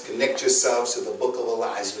guys to connect yourselves to the book of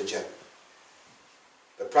Allah Azza wa Jalla.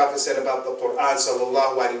 The Prophet said about the Quran,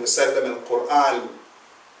 sallallahu alayhi wa sallam, in the Quran,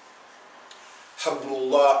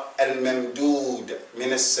 Hablullah al-mamdood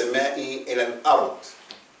min as-sama'i ila al-ard.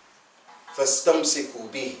 Fastamsiku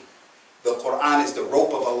bihi. The Quran is the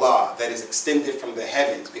rope of Allah that is extended from the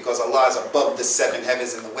heavens, because Allah is above the seven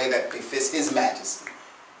heavens in the way that befits His majesty.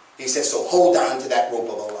 He says, so hold on to that rope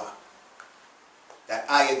of Allah. That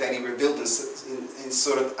ayat that He revealed in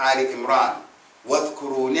Surah Ali Imran.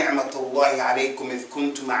 وَاذْكُرُوا نِعْمَةَ اللَّهِ عَلَيْكُمْ إِذْ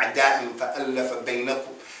كُنْتُمْ أَعْدَاءً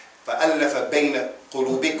فَأَلَّفَ بَيْنَ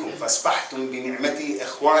قُلُوبِكُمْ فَأَصْبَحْتُمْ بِنِعْمَتِهِ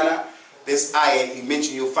إِخْوَانًا. This ayat, He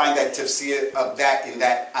mentioned, you'll find that tafsir of that in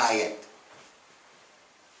that ayat.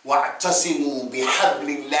 وَاعْتَصِمُوا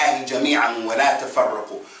بِحَبْلِ اللَّهِ جَمِيعًا وَلَا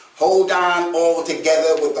تَفَرَّقُوا. Hold on all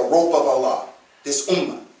together with the rope of Allah. This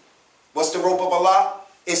ummah. What's the rope of Allah?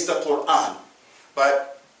 It's the Quran.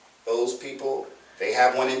 But those people, they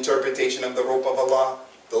have one interpretation of the rope of Allah.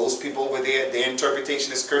 Those people over there, their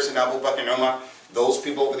interpretation is cursing Abu Bakr and Umar. Those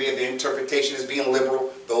people over there, their interpretation is being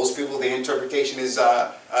liberal. Those people, their interpretation is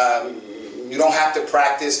you don't have to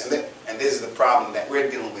practice. And this is the problem that we're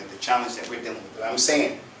dealing with, the challenge that we're dealing with. But I'm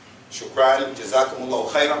saying, shukran, jazakumullahu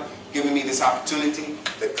khairan, giving me this opportunity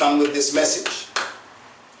to come with this message.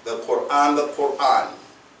 The Quran, the Quran.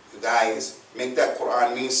 You guys, make that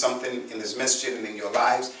Quran mean something in this masjid and in your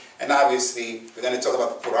lives. And obviously, we're going to talk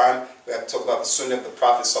about the Quran. We have to talk about the Sunnah of the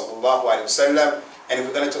Prophet sallallahu alaihi wasallam. And if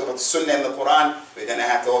we're going to talk about the Sunnah and the Quran, we're going to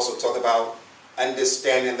have to also talk about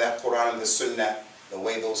understanding that Quran and the Sunnah the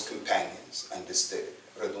way those companions understood it.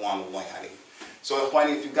 Radwanullahi alayhi. So,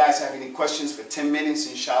 Ikhwani, if you guys have any questions for 10 minutes,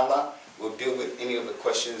 inshallah, we'll deal with any of the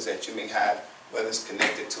questions that you may have, whether it's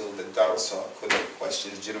connected to the dars or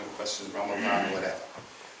questions, general questions, Ramadan, whatever.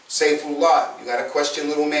 Saifullah, you got a question,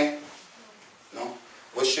 little man? No?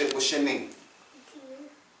 What's your name?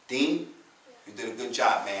 Dean? You did a good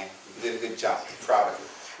job, man. You did a good job. I'm proud of you.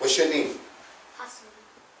 What's your name?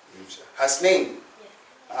 Hasnain. Hasnain?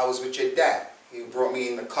 Yeah. I was with your dad. He brought me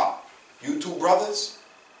in the car. You two brothers?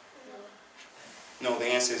 No, the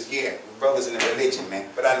answer is yeah. We're brothers in a religion, man.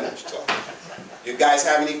 But I know what you're talking about. You guys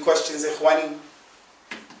have any questions, Ikhwani?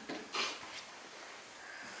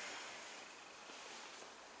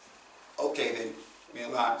 Okay, then. May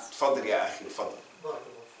Allah, tfaddal ya akhi, tfaddal.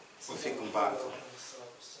 وفيكم بارك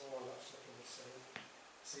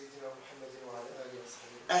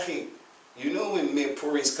Akhi, you know when me and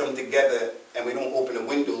Puris come together and we don't open the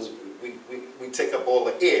windows, we take up all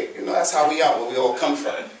the air. You know, that's how we are, where we all come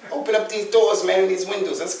from. Open up these doors, man, and these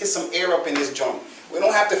windows. Let's get some air up in this joint. We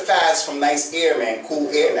don't have to fast from nice air, man, cool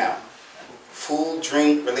air now. Food,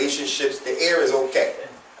 drink, relationships, the air is okay.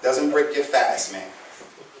 Doesn't break your fast, man.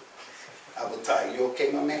 Abu Usamah, you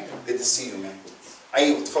okay, my man? Good to see you, man.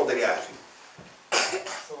 أيوة تفضل يا أخي.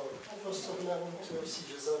 First of all, I want to say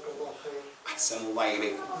جزاك الله خير. أحسن الله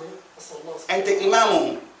إليكم. أسأل الله أنت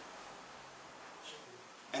إمامهم.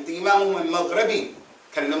 أنت إمامهم المغربي.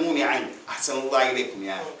 كلموني عنك. أحسن الله إليكم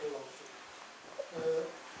يا أخي.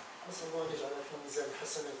 أسأل الله أن يجعل في ميزان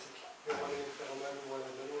حسناتك يوم لا ينفع مال ولا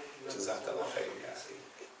بنون إلا جزاك الله خير يا أخي.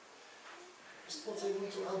 Ustadh, I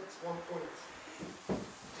want to add one point.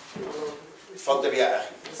 تفضل يا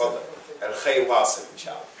أخي. تفضل. الخير واصل إن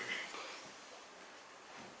شاء الله.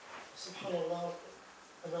 Subhanallah,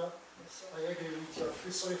 I agree with you. I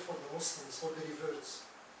feel sorry for the Muslims, for the reverts,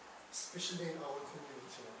 especially in our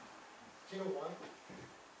community. Do you know why?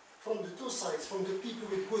 From the two sides, from the people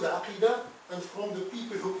with good aqidah and from the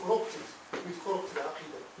people who corrupted with corrupted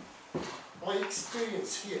aqidah. My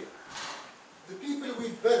experience here, the people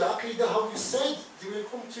with bad aqidah, how you said, they will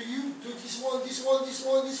come to you, do this one, this one, this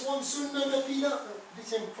one, this one, sunnah, nafila. Let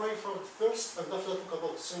him pray for it first, and after talk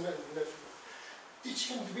about sunnah and nafila. Teach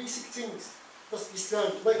him the basic things. That's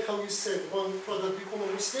Islam. Like how you said, one brother become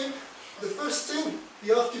a Muslim, the first thing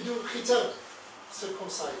you have to do khitan,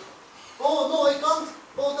 circumcise. Oh no, I can't.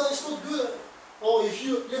 Oh, that is not good. Oh, if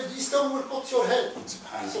you left Islam, will cut your head.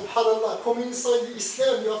 Subhanallah. Come inside the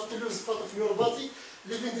Islam, you have to lose part of your body.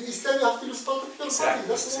 Live in the Islam, you have to lose part of your body.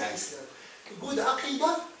 That's not Islam. Good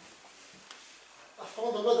aqidah, I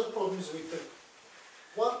found another problems with them.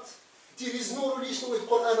 What? There is no relation with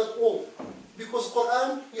Quran at all. Because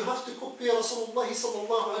Quran, you have to copy Rasulullah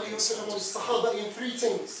sallallahu alayhi wa sallam and Sahaba in three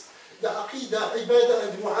things. The aqidah,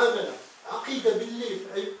 ibadah and mu'amala. Aqidah,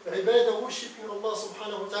 belief, ibadah, worshipping Allah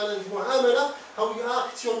subhanahu wa ta'ala, and mu'amala, how you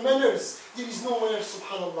act, your manners. There is no manners,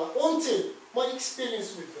 subhanallah, until my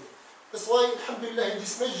experience with them. That's why, alhamdulillah, in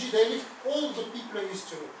this masjid, I live all the people I used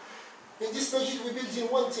to know. In this masjid, we build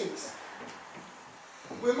in one thing.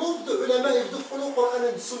 We love the ulama if they follow Quran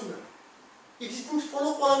and Sunnah. If he didn't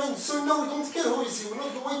follow Quran and Sunnah, we don't care who is he. We're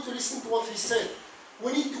not going to listen to what he said.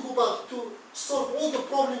 We need to go back to solve all the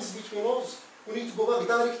problems between us. We need to go back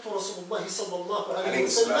direct to Rasulullah sallallahu alayhi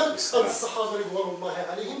wa sallam and Sahaba ridwanullahi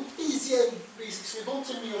alayhim. Easy and basic. So don't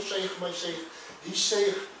tell me your shaykh, my shaykh, his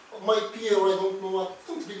shaykh, my peer, I don't know what.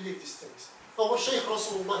 Don't believe these things. Our shaykh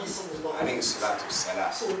Rasulullah sallallahu alayhi wa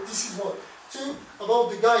sallam. So this is one. Two,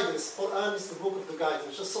 about the guidance. Quran is the book of the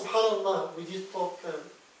guidance. Just subhanallah, we did talk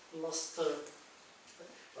last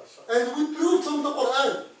and we proved from the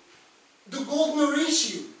Quran the golden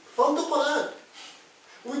ratio from the Quran.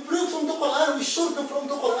 We proved from the Quran, we showed them from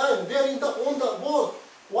the Quran. They are on the board.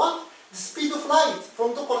 What? The speed of light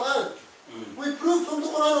from the Quran. We proved from the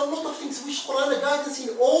Quran a lot of things which Quran guidance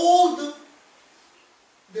in all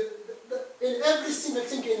in every single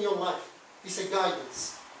thing in your life is a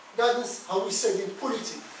guidance. Guidance, how we said, in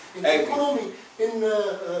politics, in economy, in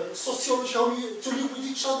sociology, how to live with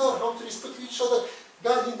each other, how to respect each other,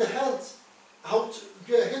 guiding the health, how to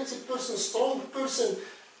be a healthy person, strong person.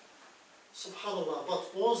 Subhanallah,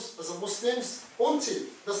 but was as a Muslims until,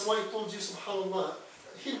 that's why I told you, subhanallah,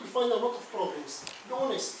 here we find a lot of problems. Be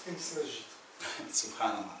honest in this masjid.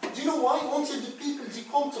 Subhanallah. Do you know why? Until the people, they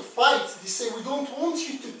come to fight, they say, we don't want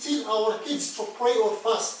you to tell our kids to pray or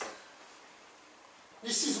fast.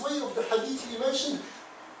 This is way of the hadith you mentioned.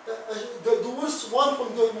 The worst one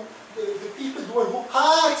from the people, the one who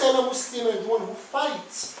قاتل Muslim, the one who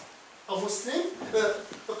fights a Muslim,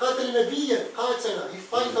 قاتل نبيا, قاتل, he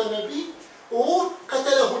fight a Nabi, or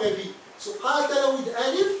قتله Nabi. So قاتل with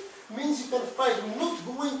alif means you can fight. We're not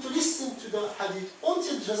going to listen to the hadith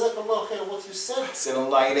until Jazakallah khair what you said.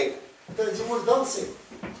 They were dancing.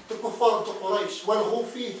 The kuffar, the Quraysh,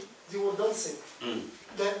 والغوفي, they were dancing.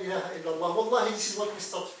 La ilaha illallah. Wallahi, this is what we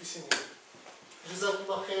start facing here.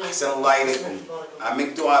 Jazakallah khair. I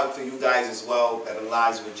make dua for you guys as well, that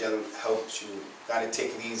Allah will help you. Gotta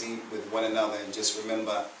take it easy with one another and just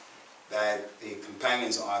remember that the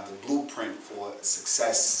companions are the blueprint for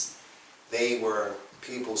success. They were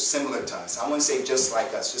people similar to us. I wouldn't say just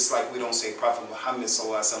like us, just like we don't say Prophet Muhammad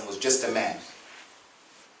was just a man.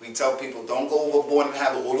 We tell people don't go overboard and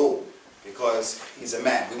have a ghulu because he's a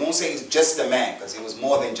man. We won't say he's just a man because he was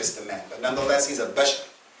more than just a man, but nonetheless he's a bashar.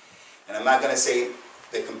 And I'm not going to say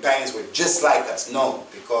the companions were just like us, no,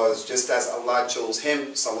 because just as Allah chose him,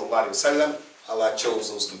 sallallahu alaihi wasallam, Allah chose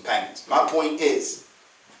those companions. My point is,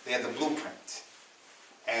 they're the blueprint.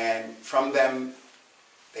 And from them,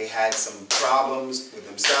 they had some problems with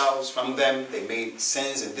themselves. From them, they made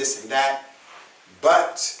sins and this and that.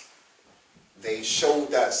 But they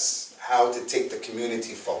showed us how to take the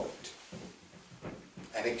community forward.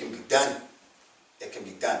 And it can be done. It can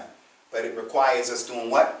be done. But it requires us doing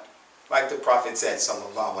what? Like the Prophet said,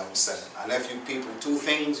 sallallahu alaihi wasallam. I left you people two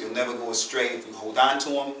things. You'll never go astray if you hold on to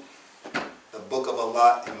them. The book of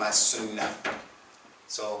Allah and my sunnah.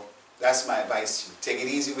 So That's my advice to you. Take it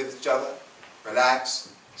easy with each other.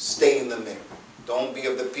 Relax. Stay in the middle. Don't be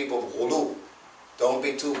of the people of ghulu. Don't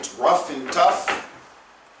be too rough and tough.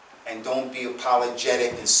 And don't be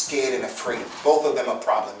apologetic and scared and afraid. Both of them are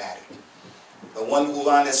problematic. The one who's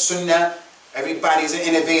on the sunnah, everybody's an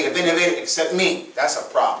innovative except me. That's a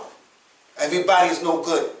problem. Everybody's no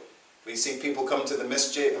good. We see people come to the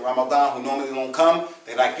masjid in Ramadan who normally don't come.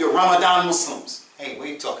 They're like, you're Ramadan Muslims. Hey, what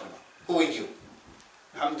are you talking about? Who are you?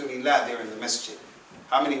 Alhamdulillah, they're in the masjid.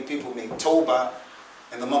 How many people made tawbah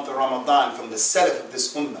in the month of Ramadan from the salaf of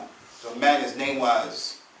this ummah? So a man, his name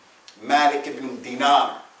was Malik ibn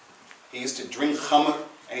Dinar. He used to drink khamr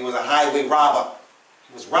and he was a highway robber.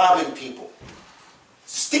 He was robbing people,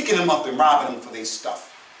 sticking them up and robbing them for their stuff.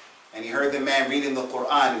 And he heard the man reading the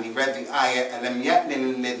Quran and he read the ayah, أَلَمْ يَأْنِ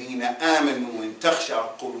الَّذِينَ آمَنُوا أَن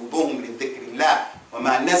تَخْشَعَ قُلُوبُهُمْ لِذِكْرِ اللَّهِ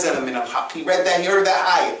وَمَا نَزَلَ مِنَ الْحَقِّ. He read that, he heard that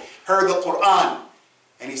ayah, heard the Quran.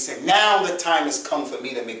 And he said, now the time has come for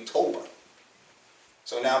me to make tawbah.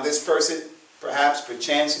 So now this person, perhaps,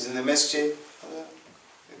 perchance, is in the masjid.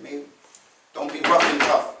 Don't be rough and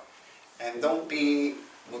tough. And don't be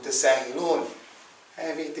mutasahilun.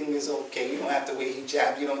 Everything is okay. You don't have to wear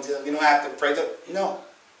hijab. You don't have to pray. No.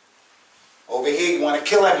 Over here, you want to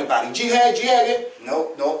kill everybody. Jihad, jihad.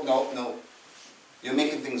 No, no, no, no. You're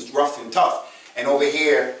making things rough and tough. And over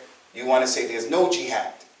here, you want to say there's no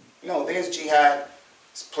jihad. No, there's jihad.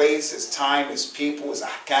 It's place, it's time, it's people, it's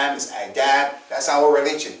ahkam, it's adab. That's our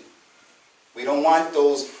religion. We don't want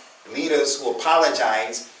those leaders who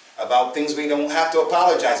apologize about things we don't have to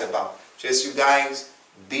apologize about. Just you guys,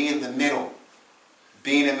 be in the middle.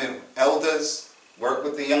 Be in the middle. Elders, work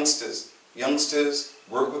with the youngsters. Youngsters,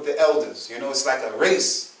 work with the elders. You know, it's like a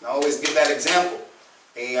race. I always give that example.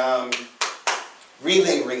 A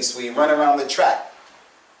relay race where you run around the track.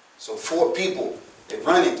 So 4 people, they're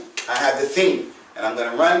running. I have the theme. And I'm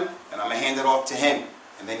going to run, and I'm going to hand it off to him.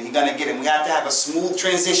 And then he's going to get it. We have to have a smooth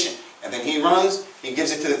transition. And then he runs, he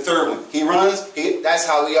gives it to the third one. He runs, that's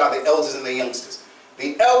how we are, the elders and the youngsters.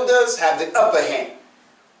 The elders have the upper hand.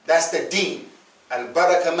 That's the deen.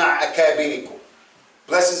 Al-baraka ma'akabirikum.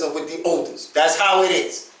 Blessings are with the elders. That's how it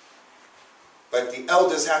is. But the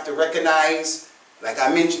elders have to recognize, like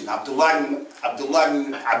I mentioned, Abdullah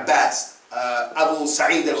ibn Abbas, Abu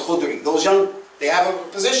Sa'id al-Khudri. Those young, they have a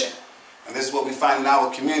position. And this is what we find in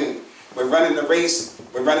our community. We're running the race,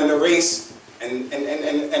 and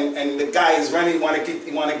the guy is running, he want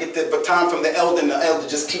to get the baton from the elder, and the elder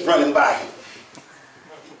just keep running by him.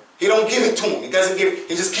 He don't give it to him. He doesn't give it,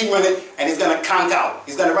 he just keep running, and he's going to conk out.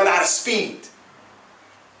 He's going to run out of speed.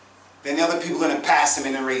 Then the other people are going to pass him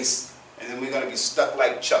in the race, and then we're going to be stuck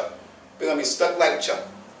like Chuck. We're going to be stuck like Chuck.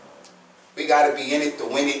 We got to be in it to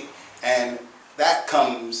win it, and that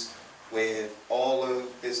comes with all of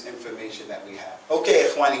this information that we have. Okay,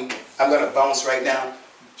 Ikhwani, I'm going to bounce right now.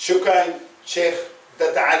 Shukran, Sheikh,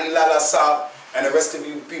 Data Ali Lala Saab, and the rest of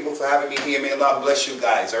you people for having me here. May Allah bless you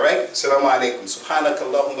guys, alright? Assalamu alaikum. Subhanaka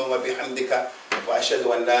Allahumma wa bihamdika wa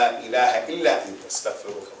ashhadu an la ilaha illa anta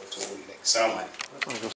astaghfiruka wa atubu ilayk. Assalamu alaikum.